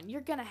that one.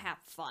 You're gonna have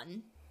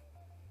fun.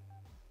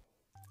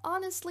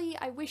 Honestly,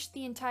 I wish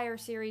the entire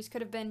series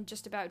could have been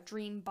just about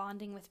Dream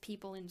bonding with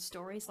people in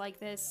stories like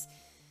this,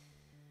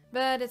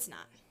 but it's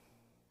not.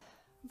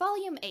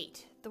 Volume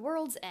 8, The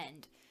World's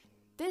End.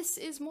 This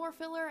is more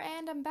filler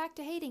and I'm back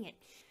to hating it.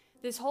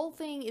 This whole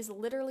thing is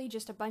literally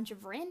just a bunch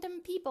of random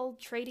people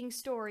trading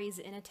stories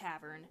in a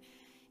tavern,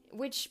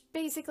 which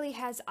basically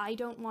has "I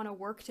don't want to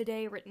work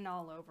today" written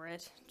all over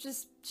it.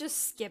 Just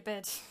skip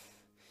it.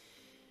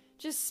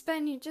 Just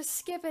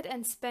skip it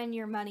and spend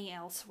your money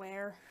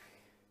elsewhere.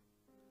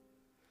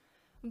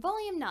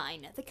 Volume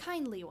 9, The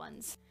Kindly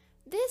Ones.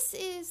 This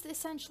is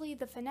essentially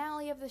the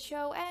finale of the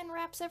show and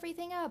wraps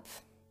everything up.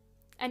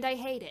 And I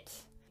hate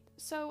it.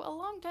 So, a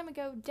long time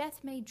ago,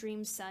 Death made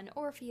Dream's son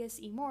Orpheus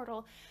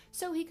immortal,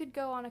 so he could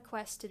go on a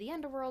quest to the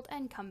underworld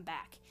and come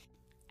back.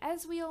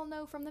 As we all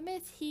know from the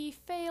myth, he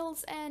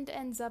fails and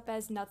ends up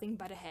as nothing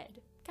but a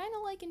head. Kinda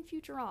like in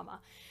Futurama.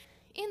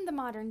 In the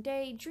modern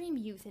day, Dream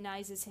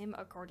euthanizes him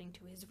according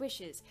to his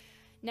wishes.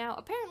 Now,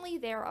 apparently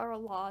there are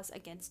laws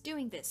against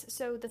doing this,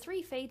 so the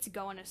three fates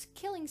go on a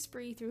killing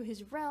spree through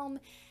his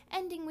realm,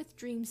 ending with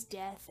Dream's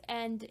death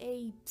and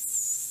a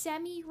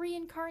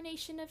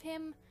semi-reincarnation of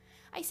him.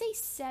 I say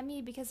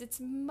semi because it's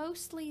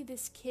mostly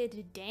this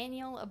kid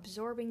Daniel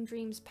absorbing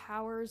Dream's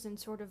powers and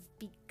sort of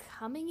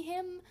becoming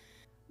him,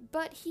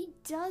 but he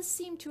does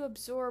seem to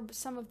absorb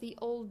some of the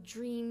old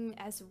Dream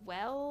as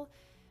well.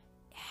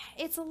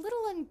 It's a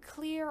little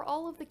unclear.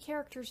 All of the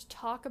characters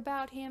talk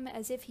about him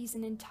as if he's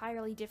an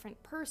entirely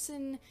different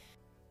person,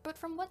 but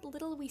from what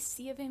little we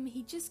see of him,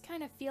 he just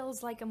kind of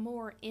feels like a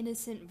more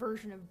innocent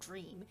version of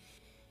Dream.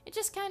 It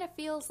just kind of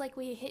feels like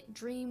we hit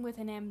Dream with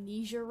an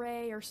amnesia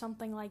ray or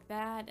something like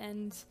that,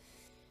 and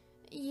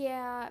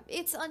yeah,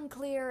 it's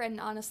unclear, and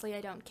honestly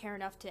I don't care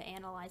enough to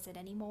analyze it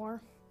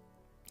anymore.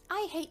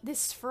 I hate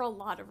this for a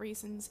lot of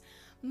reasons.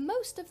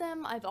 Most of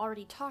them I've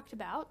already talked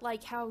about,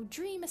 like how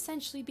Dream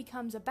essentially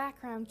becomes a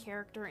background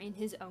character in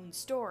his own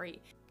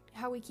story.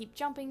 how we keep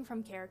jumping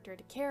from character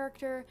to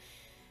character,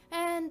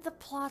 and the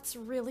plot's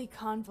really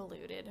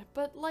convoluted.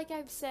 But like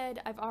I've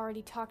said, I've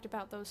already talked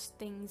about those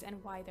things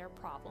and why they're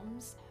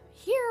problems.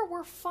 Here,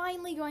 we're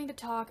finally going to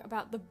talk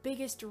about the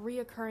biggest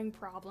reoccurring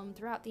problem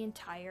throughout the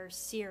entire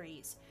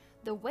series: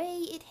 the way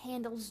it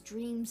handles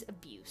Dream's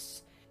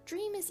abuse.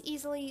 Dream is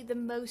easily the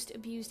most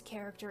abused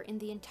character in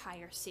the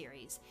entire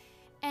series,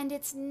 and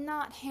it's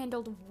not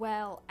handled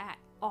well at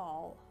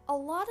all. A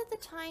lot of the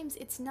times,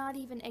 it's not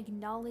even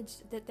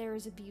acknowledged that there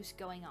is abuse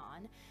going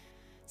on,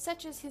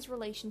 such as his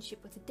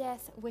relationship with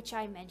Death, which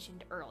I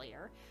mentioned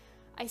earlier.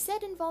 I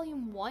said in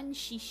Volume 1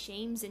 she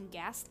shames and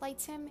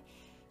gaslights him.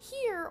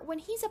 Here, when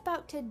he's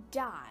about to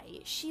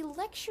die, she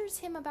lectures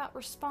him about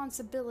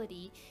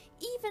responsibility,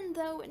 even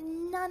though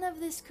none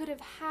of this could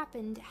have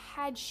happened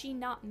had she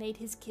not made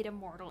his kid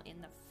immortal in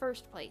the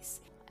first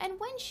place. And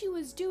when she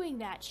was doing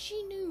that,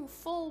 she knew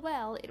full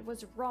well it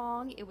was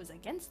wrong, it was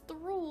against the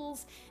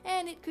rules,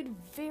 and it could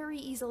very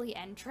easily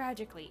end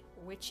tragically,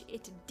 which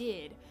it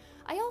did.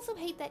 I also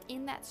hate that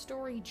in that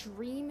story,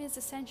 Dream is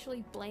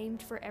essentially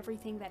blamed for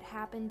everything that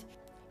happened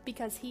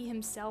because he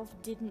himself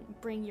didn't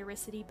bring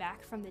Eurydice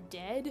back from the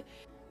dead,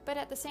 but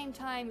at the same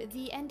time,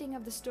 the ending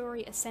of the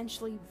story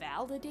essentially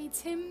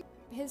validates him.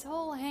 His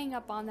whole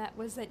hang-up on that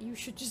was that you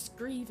should just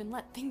grieve and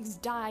let things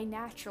die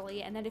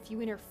naturally, and that if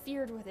you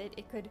interfered with it,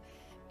 it could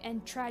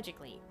end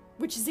tragically,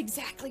 which is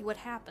exactly what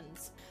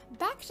happens.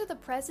 Back to the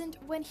present,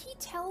 when he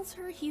tells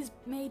her he's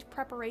made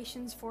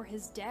preparations for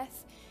his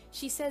death,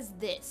 she says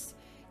this: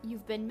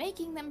 "You've been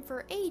making them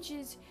for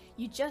ages,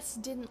 you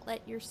just didn't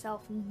let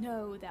yourself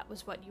know that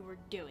was what you were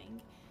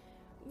doing."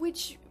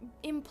 Which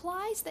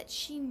implies that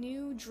she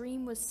knew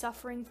Dream was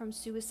suffering from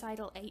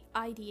suicidal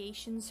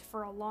ideations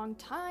for a long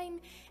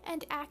time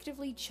and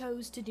actively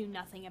chose to do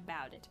nothing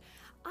about it.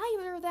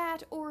 Either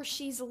that, or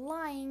she's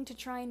lying to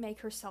try and make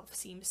herself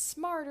seem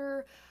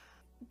smarter,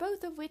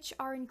 both of which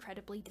are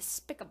incredibly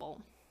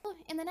despicable.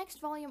 In the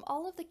next volume,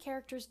 all of the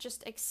characters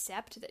just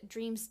accept that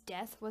Dream's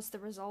death was the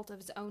result of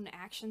his own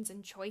actions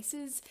and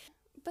choices,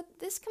 but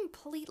this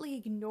completely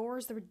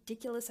ignores the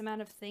ridiculous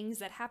amount of things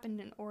that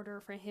happened in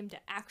order for him to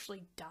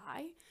actually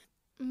die,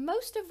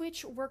 most of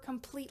which were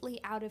completely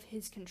out of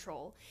his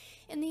control.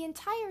 In the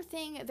entire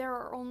thing, there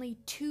are only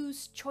two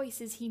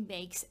choices he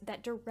makes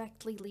that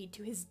directly lead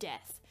to his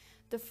death.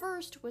 The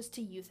first was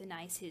to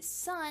euthanize his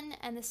son,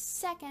 and the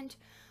second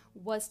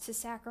was to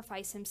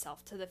sacrifice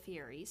himself to the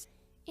Furies.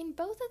 In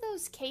both of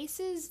those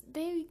cases,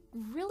 they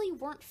really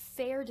weren't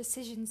fair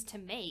decisions to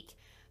make.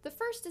 The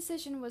first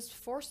decision was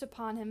forced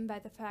upon him by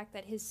the fact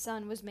that his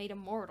son was made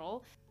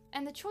immortal,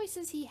 and the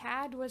choices he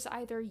had was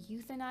either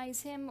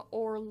euthanize him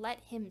or let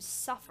him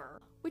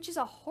suffer, which is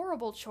a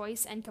horrible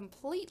choice and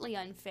completely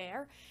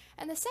unfair.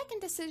 And the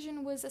second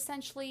decision was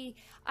essentially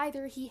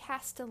either he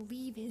has to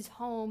leave his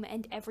home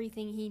and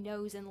everything he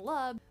knows and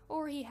loves,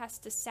 or he has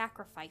to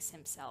sacrifice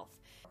himself.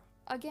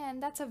 Again,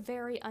 that's a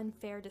very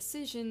unfair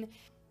decision,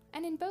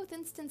 and in both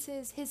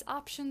instances, his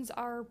options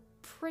are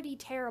pretty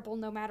terrible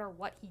no matter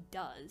what he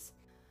does.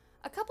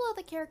 A couple of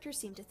the characters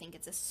seem to think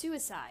it's a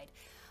suicide.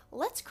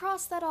 Let's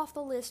cross that off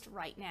the list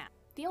right now.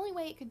 The only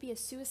way it could be a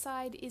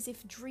suicide is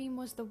if Dream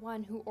was the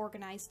one who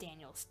organized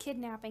Daniel's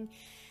kidnapping,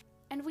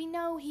 and we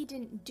know he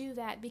didn't do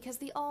that because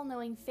the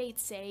all-knowing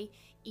fates say,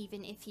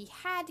 even if he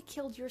had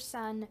killed your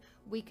son,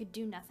 we could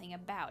do nothing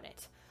about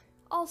it.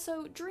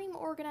 Also, Dream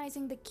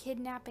organizing the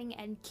kidnapping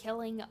and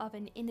killing of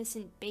an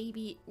innocent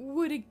baby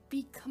would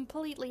be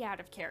completely out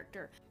of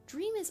character.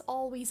 Dream is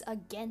always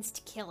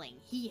against killing.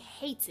 He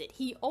hates it.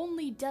 He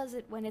only does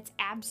it when it's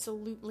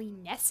absolutely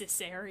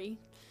necessary.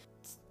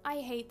 I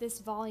hate this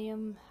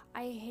volume.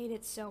 I hate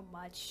it so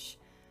much.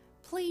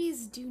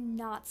 Please do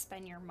not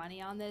spend your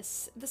money on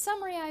this. The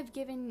summary I've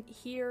given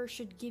here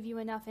should give you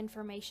enough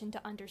information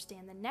to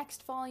understand the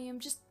next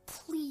volume. Just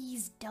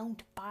please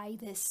don't buy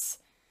this.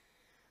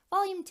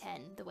 Volume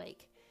 10, The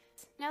Wake.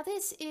 Now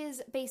this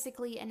is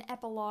basically an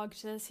epilogue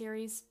to the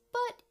series,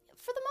 but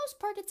for the most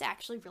part it's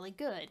actually really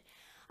good.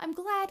 I'm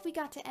glad we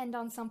got to end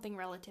on something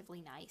relatively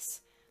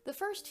nice. The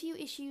first few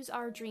issues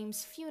are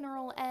Dream's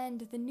funeral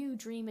and the new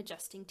Dream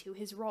adjusting to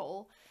his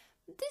role.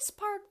 This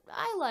part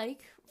I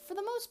like. For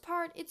the most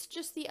part, it's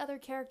just the other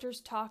characters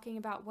talking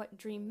about what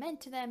Dream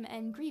meant to them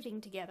and grieving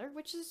together,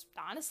 which is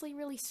honestly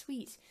really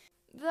sweet.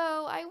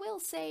 Though, I will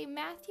say,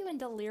 Matthew and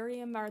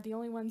Delirium are the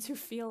only ones who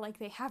feel like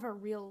they have a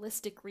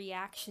realistic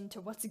reaction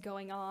to what's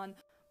going on.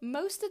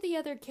 Most of the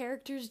other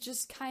characters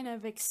just kind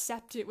of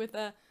accept it with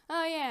a,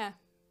 "Oh yeah,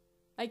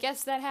 I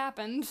guess that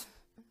happened."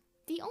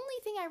 The only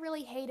thing I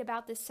really hate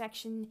about this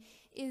section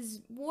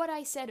is what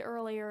I said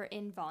earlier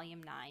in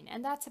Volume 9,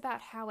 and that's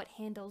about how it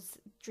handles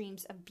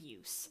Dream's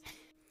abuse.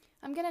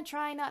 I'm gonna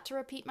try not to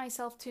repeat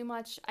myself too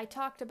much. I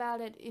talked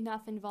about it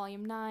enough in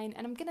Volume 9,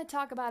 and I'm gonna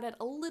talk about it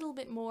a little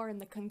bit more in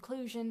the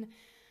conclusion.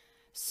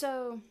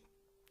 So,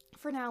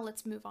 for now,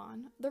 let's move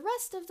on. The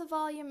rest of the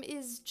volume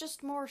is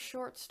just more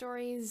short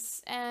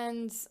stories,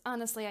 and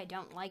honestly, I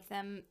don't like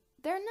them.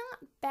 They're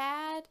not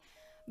bad,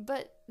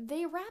 but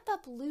they wrap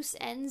up loose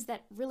ends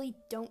that really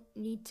don't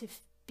need to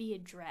be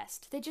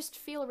addressed. They just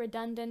feel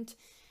redundant,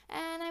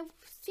 and I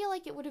feel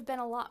like it would have been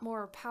a lot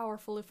more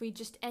powerful if we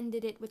just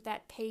ended it with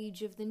that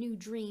page of the new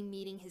Dream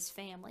meeting his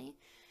family.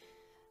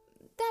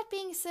 That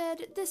being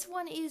said, this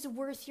one is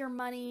worth your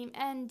money,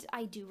 and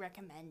I do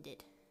recommend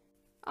it.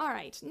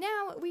 Alright,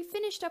 now we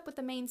finished up with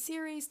the main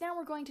series, now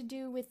we're going to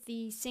do with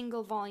the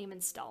single volume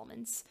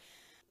installments.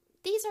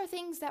 These are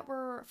things that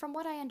were, from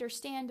what I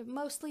understand,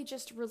 mostly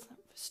just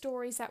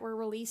stories that were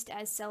released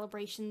as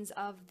celebrations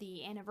of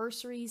the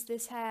anniversaries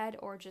this had,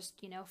 or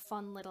just,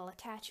 fun little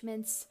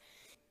attachments.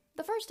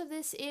 The first of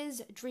this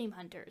is Dream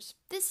Hunters.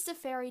 This is a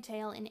fairy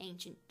tale in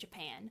ancient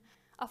Japan.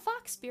 A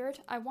fox spirit,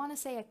 I want to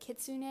say a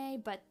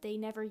kitsune, but they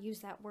never use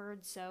that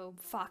word, so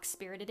fox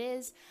spirit it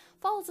is,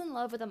 falls in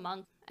love with a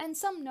monk, and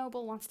some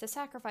noble wants to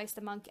sacrifice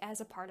the monk as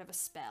a part of a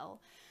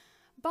spell.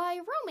 By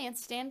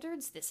romance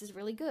standards, this is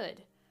really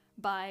good.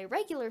 By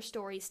regular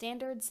story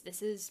standards,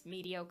 this is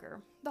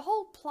mediocre. The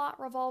whole plot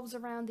revolves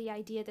around the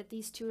idea that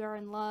these two are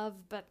in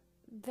love, but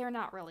they're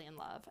not really in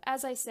love.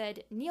 As I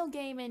said, Neil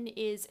Gaiman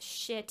is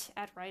shit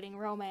at writing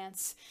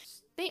romance.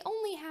 They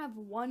only have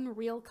one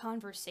real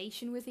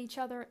conversation with each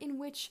other in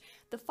which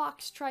the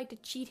fox tried to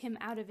cheat him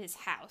out of his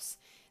house.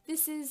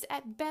 This is,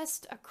 at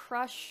best, a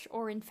crush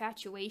or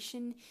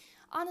infatuation.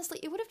 Honestly,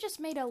 it would have just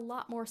made a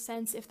lot more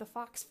sense if the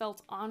fox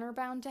felt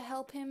honor-bound to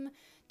help him,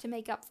 to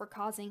make up for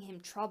causing him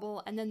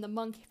trouble, and then the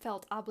monk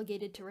felt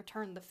obligated to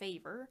return the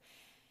favor.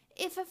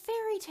 If a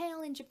fairy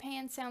tale in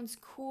Japan sounds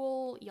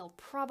cool, you'll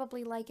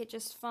probably like it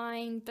just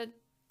fine, but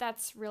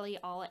that's really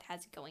all it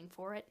has going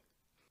for it.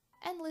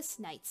 Endless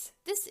Nights.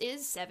 This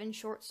is 7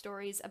 short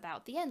stories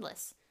about the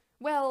endless.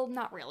 Well,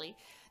 not really.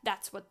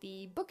 That's what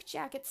the book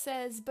jacket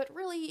says, but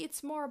really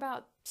it's more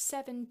about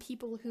 7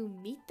 people who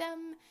meet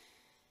them.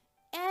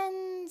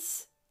 And,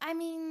 I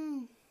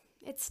mean,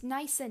 it's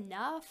nice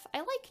enough. I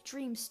like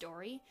Dream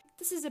Story.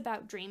 This is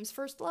about Dream's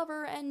first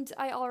lover, and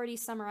I already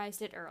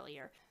summarized it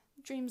earlier.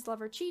 Dream's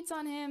lover cheats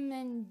on him,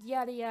 and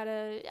yada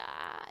yada.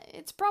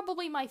 It's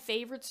probably my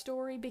favorite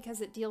story because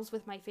it deals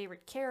with my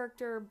favorite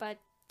character, but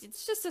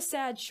it's just a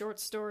sad short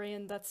story,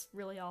 and that's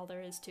really all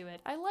there is to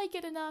it. I like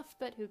it enough,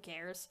 but who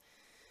cares?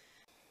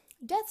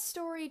 Death's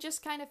story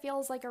just kind of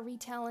feels like a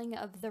retelling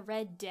of the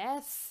Red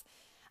Death.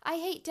 I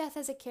hate Death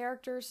as a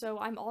character, so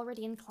I'm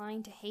already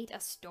inclined to hate a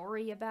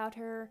story about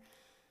her.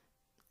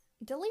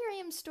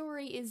 Delirium's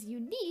story is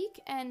unique,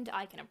 and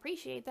I can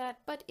appreciate that,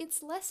 but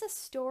it's less a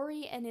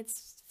story, and it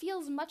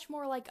feels much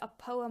more like a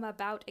poem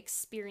about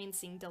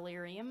experiencing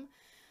delirium.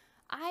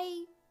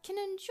 I can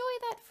enjoy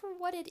that for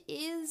what it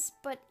is,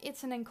 but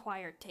it's an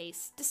acquired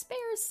taste.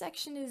 Despair's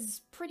section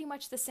is pretty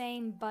much the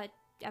same, but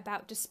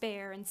about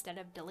despair instead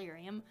of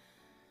delirium.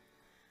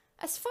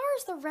 As far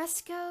as the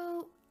rest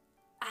go,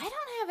 I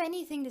don't have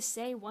anything to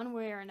say one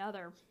way or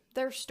another.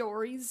 They're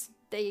stories,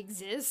 they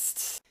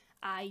exist.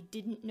 I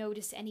didn't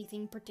notice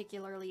anything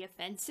particularly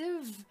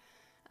offensive.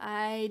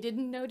 I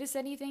didn't notice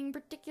anything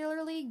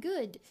particularly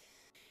good.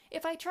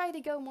 If I try to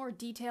go more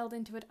detailed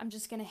into it, I'm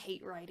just gonna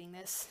hate writing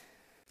this.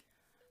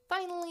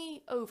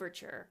 Finally,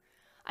 Overture.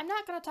 I'm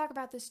not going to talk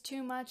about this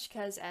too much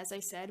because, as I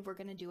said, we're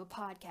going to do a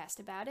podcast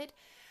about it.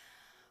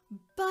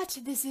 But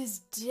this is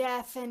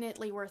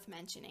definitely worth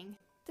mentioning.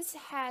 This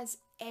has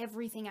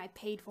everything I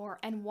paid for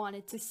and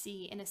wanted to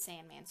see in a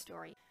Sandman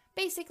story.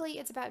 Basically,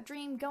 it's about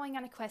Dream going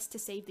on a quest to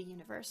save the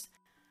universe.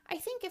 I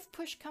think if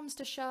push comes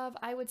to shove,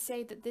 I would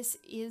say that this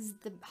is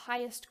the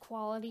highest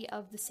quality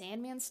of the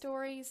Sandman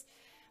stories,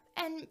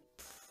 and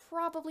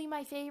probably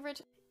my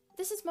favorite.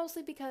 This is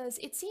mostly because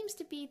it seems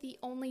to be the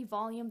only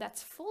volume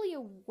that's fully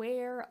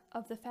aware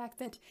of the fact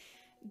that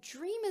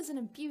Dream is an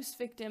abuse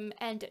victim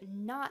and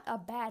not a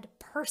bad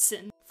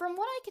person. From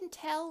what I can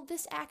tell,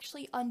 this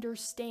actually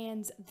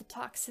understands the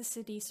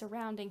toxicity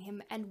surrounding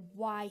him and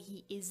why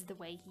he is the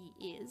way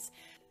he is.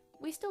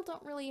 We still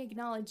don't really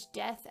acknowledge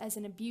Death as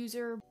an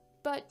abuser,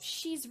 but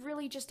she's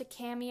really just a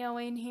cameo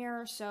in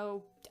here,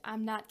 so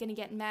I'm not gonna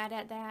get mad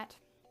at that.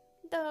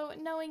 Though,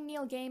 knowing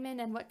Neil Gaiman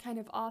and what kind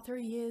of author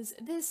he is,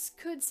 this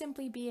could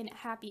simply be a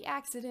happy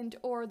accident,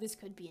 or this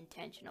could be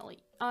intentional.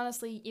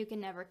 Honestly, you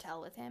can never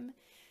tell with him.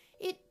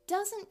 It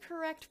doesn't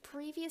correct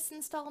previous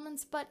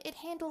installments, but it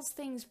handles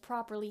things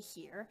properly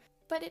here.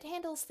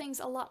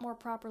 A lot more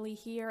properly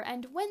here,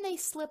 and when they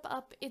slip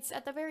up, it's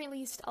at the very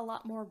least a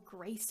lot more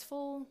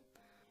graceful.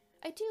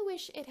 I do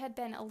wish it had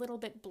been a little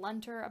bit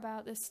blunter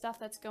about this stuff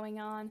that's going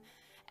on,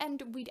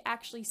 and we'd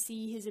actually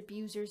see his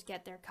abusers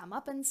get their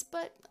comeuppance,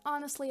 but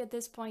honestly at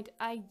this point,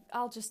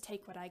 I'll just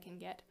take what I can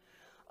get.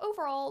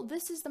 Overall,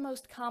 this is the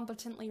most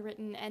competently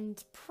written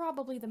and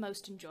probably the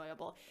most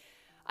enjoyable.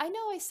 I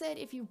know I said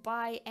if you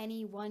buy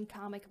any one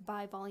comic,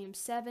 buy volume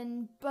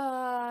 7, but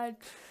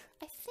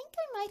I think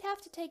I might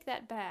have to take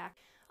that back.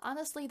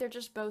 Honestly, they're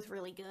just both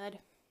really good.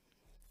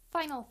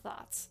 Final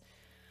thoughts.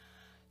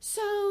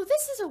 So,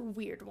 this is a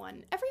weird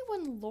one.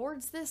 Everyone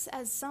lords this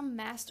as some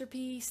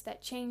masterpiece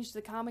that changed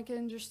the comic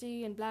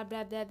industry and blah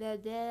blah blah blah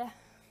blah.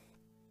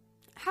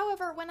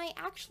 However, when I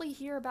actually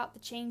hear about the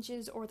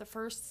changes or the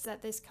firsts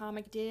that this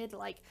comic did,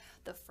 like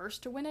the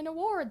first to win an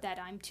award that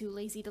I'm too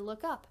lazy to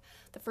look up,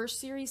 the first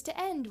series to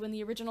end when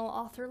the original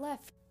author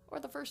left, or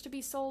the first to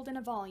be sold in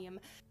a volume,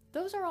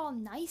 Those are all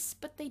nice,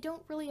 but they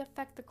don't really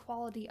affect the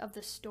quality of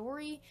the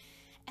story,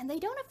 and they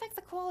don't affect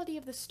the quality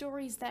of the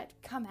stories that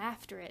come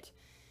after it.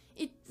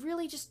 It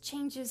really just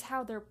changes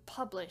how they're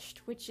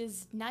published, which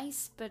is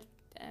nice, but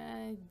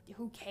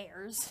who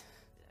cares?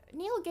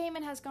 Neil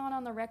Gaiman has gone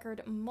on the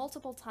record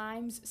multiple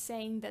times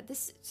saying that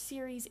this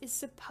series is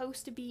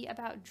supposed to be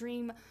about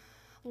Dream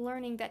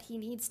learning that he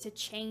needs to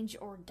change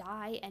or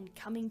die and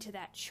coming to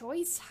that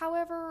choice.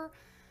 However,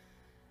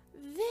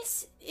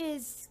 this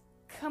is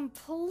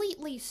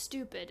completely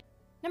stupid.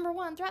 Number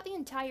one, throughout the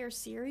entire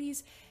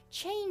series,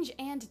 change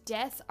and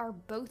death are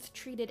both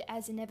treated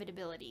as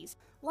inevitabilities.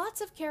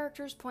 Lots of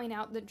characters point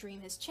out that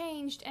Dream has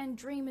changed, and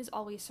Dream is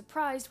always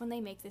surprised when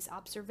they make this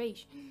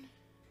observation.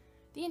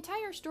 The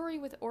entire story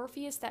with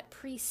Orpheus that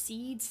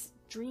precedes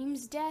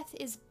Dream's death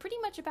is pretty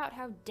much about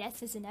how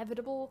death is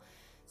inevitable,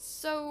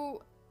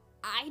 so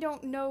I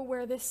don't know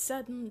where this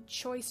sudden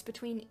choice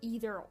between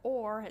either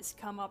or has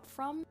come up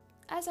from.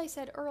 As I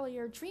said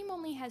earlier, Dream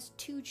only has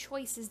two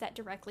choices that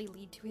directly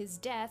lead to his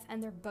death,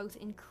 and they're both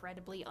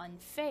incredibly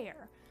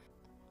unfair.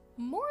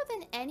 More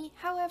than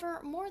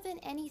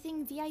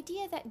anything, the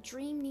idea that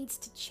Dream needs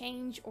to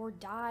change or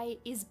die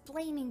is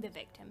blaming the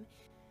victim.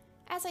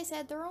 As I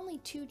said, there are only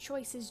two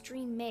choices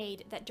Dream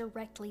made that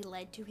directly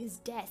led to his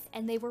death,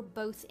 and they were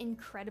both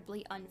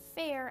incredibly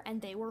unfair,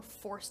 and they were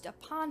forced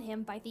upon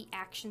him by the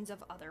actions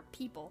of other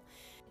people.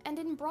 And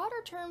in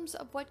broader terms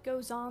of what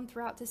goes on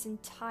throughout this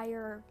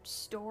entire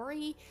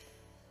story,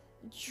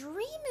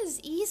 Dream is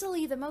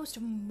easily the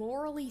most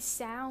morally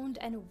sound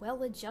and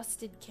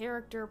well-adjusted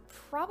character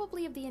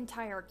probably of the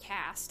entire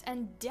cast,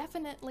 and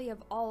definitely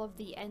of all of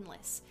the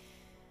Endless.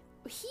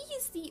 He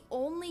is the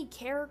only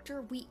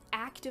character we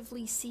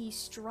actively see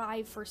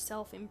strive for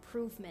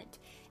self-improvement.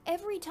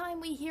 Every time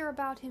we hear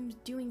about him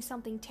doing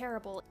something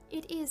terrible,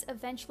 it is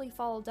eventually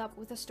followed up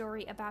with a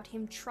story about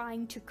him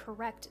trying to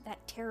correct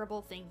that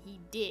terrible thing he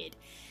did.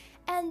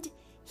 And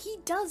he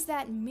does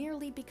that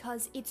merely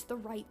because it's the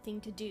right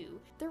thing to do.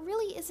 There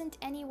really isn't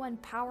anyone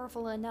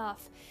powerful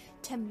enough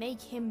to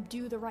make him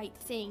do the right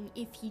thing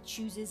if he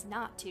chooses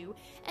not to,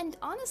 and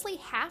honestly,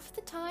 half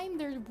the time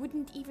there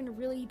wouldn't even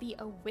really be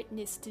a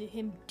witness to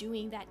him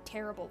doing that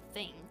terrible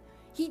thing.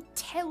 He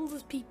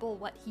tells people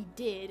what he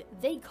did,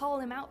 they call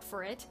him out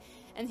for it,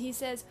 and he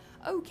says,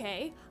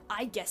 okay,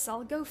 I guess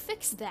I'll go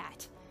fix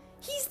that.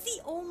 He's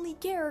the only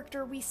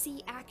character we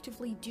see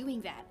actively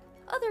doing that.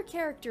 Other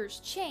characters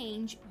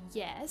change,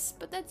 yes,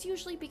 but that's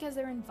usually because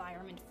their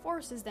environment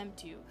forces them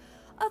to.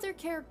 Other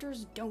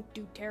characters don't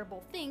do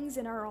terrible things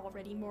and are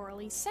already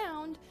morally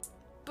sound,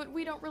 but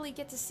we don't really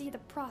get to see the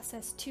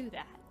process to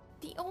that.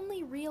 The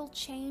only real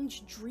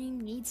change Dream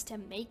needs to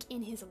make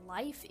in his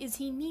life is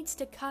he needs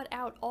to cut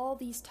out all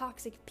these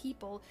toxic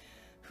people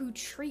who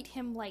treat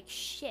him like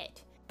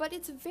shit. But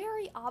it's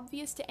very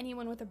obvious to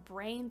anyone with a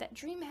brain that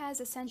Dream has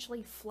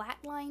essentially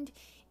flatlined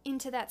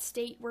into that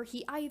state where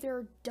he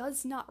either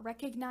does not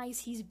recognize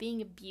he's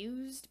being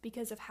abused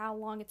because of how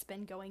long it's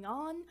been going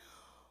on,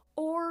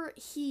 or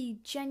he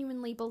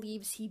genuinely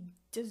believes he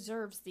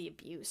deserves the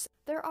abuse.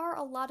 There are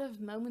a lot of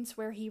moments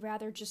where he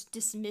rather just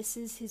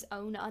dismisses his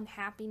own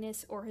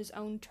unhappiness or his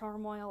own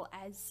turmoil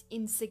as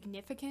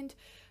insignificant,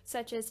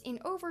 such as in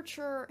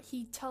Overture,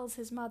 he tells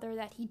his mother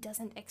that he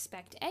doesn't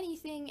expect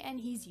anything, and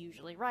he's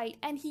usually right,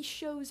 and he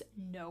shows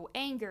no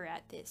anger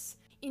at this.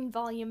 In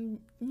Volume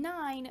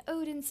 9,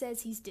 Odin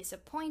says he's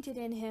disappointed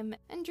in him,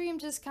 and Dream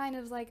just kind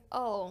of like,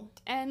 oh.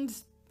 And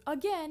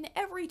again,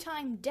 every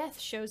time Death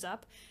shows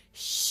up,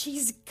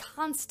 she's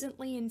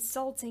constantly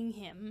insulting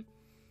him.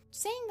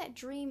 Saying that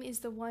Dream is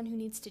the one who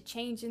needs to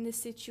change in this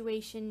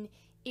situation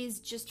is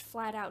just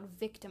flat out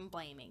victim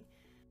blaming.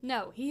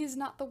 No, he is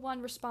not the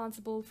one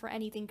responsible for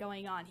anything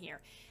going on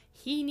here.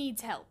 He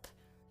needs help.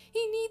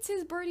 He needs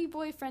his birdie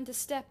boyfriend to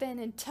step in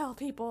and tell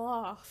people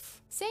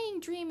off. Saying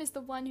Dream is the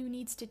one who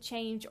needs to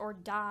change or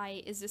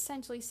die is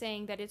essentially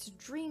saying that it's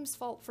Dream's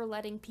fault for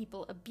letting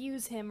people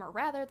abuse him,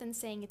 rather than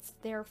saying it's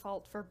their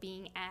fault for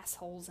being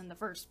assholes in the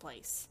first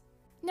place.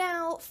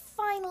 Now,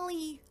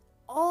 finally,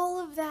 all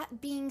of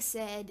that being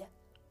said,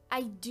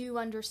 I do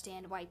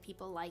understand why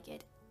people like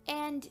it,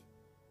 and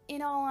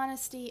in all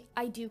honesty,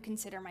 I do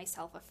consider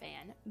myself a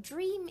fan.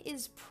 Dream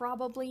is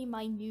probably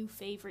my new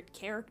favorite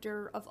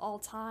character of all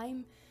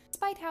time.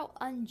 Despite how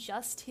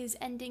unjust his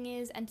ending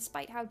is, and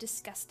despite how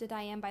disgusted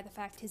I am by the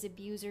fact his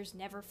abusers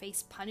never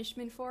face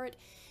punishment for it,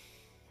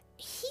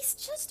 he's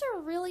just a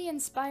really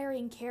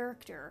inspiring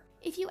character.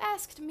 If you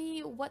asked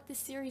me what this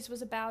series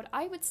was about,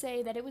 I would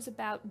say that it was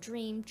about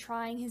Dream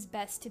trying his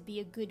best to be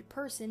a good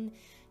person,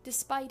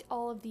 despite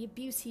all of the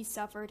abuse he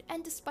suffered,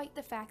 and despite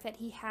the fact that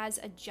he has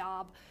a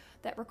job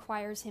that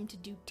requires him to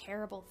do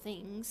terrible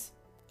things.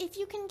 If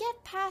you can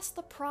get past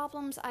the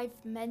problems I've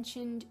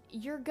mentioned,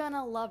 you're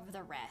gonna love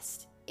the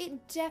rest.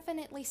 It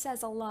definitely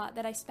says a lot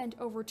that I spent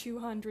over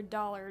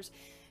 $200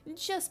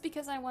 just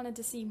because I wanted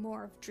to see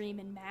more of Dream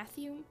and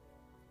Matthew.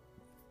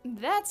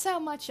 That's how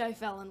much I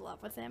fell in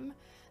love with him.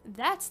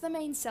 That's the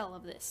main sell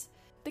of this.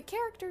 The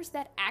characters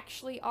that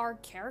actually are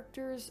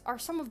characters are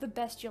some of the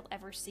best you'll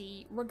ever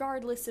see,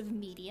 regardless of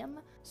medium.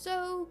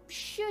 So,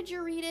 should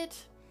you read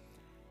it?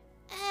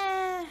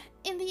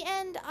 In the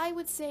end, I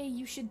would say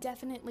you should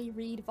definitely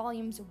read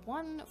volumes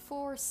 1,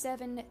 4,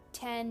 7,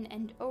 10,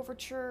 and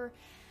Overture.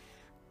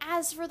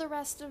 As for the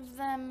rest of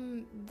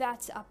them,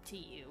 that's up to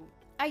you.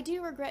 I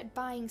do regret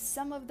buying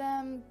some of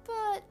them,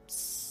 but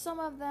some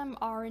of them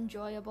are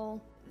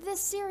enjoyable. This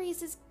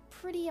series is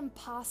pretty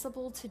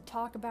impossible to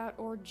talk about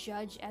or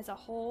judge as a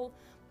whole,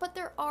 but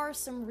there are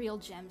some real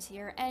gems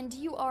here, and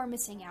you are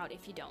missing out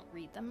if you don't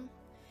read them.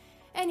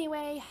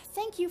 Anyway,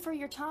 thank you for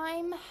your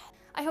time.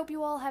 I hope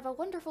you all have a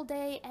wonderful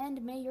day,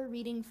 and may your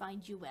reading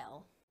find you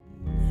well.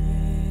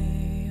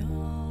 May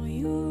all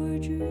your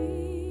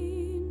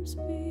dreams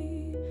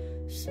be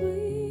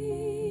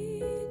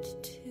sweet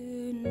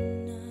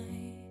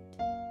tonight,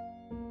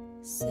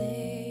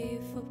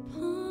 safe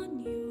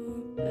upon your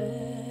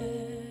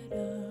bed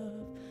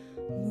of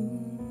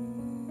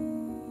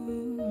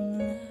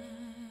moonlight,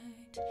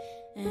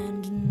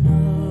 and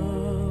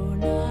no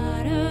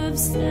night of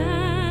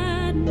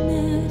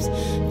sadness,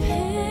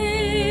 pain,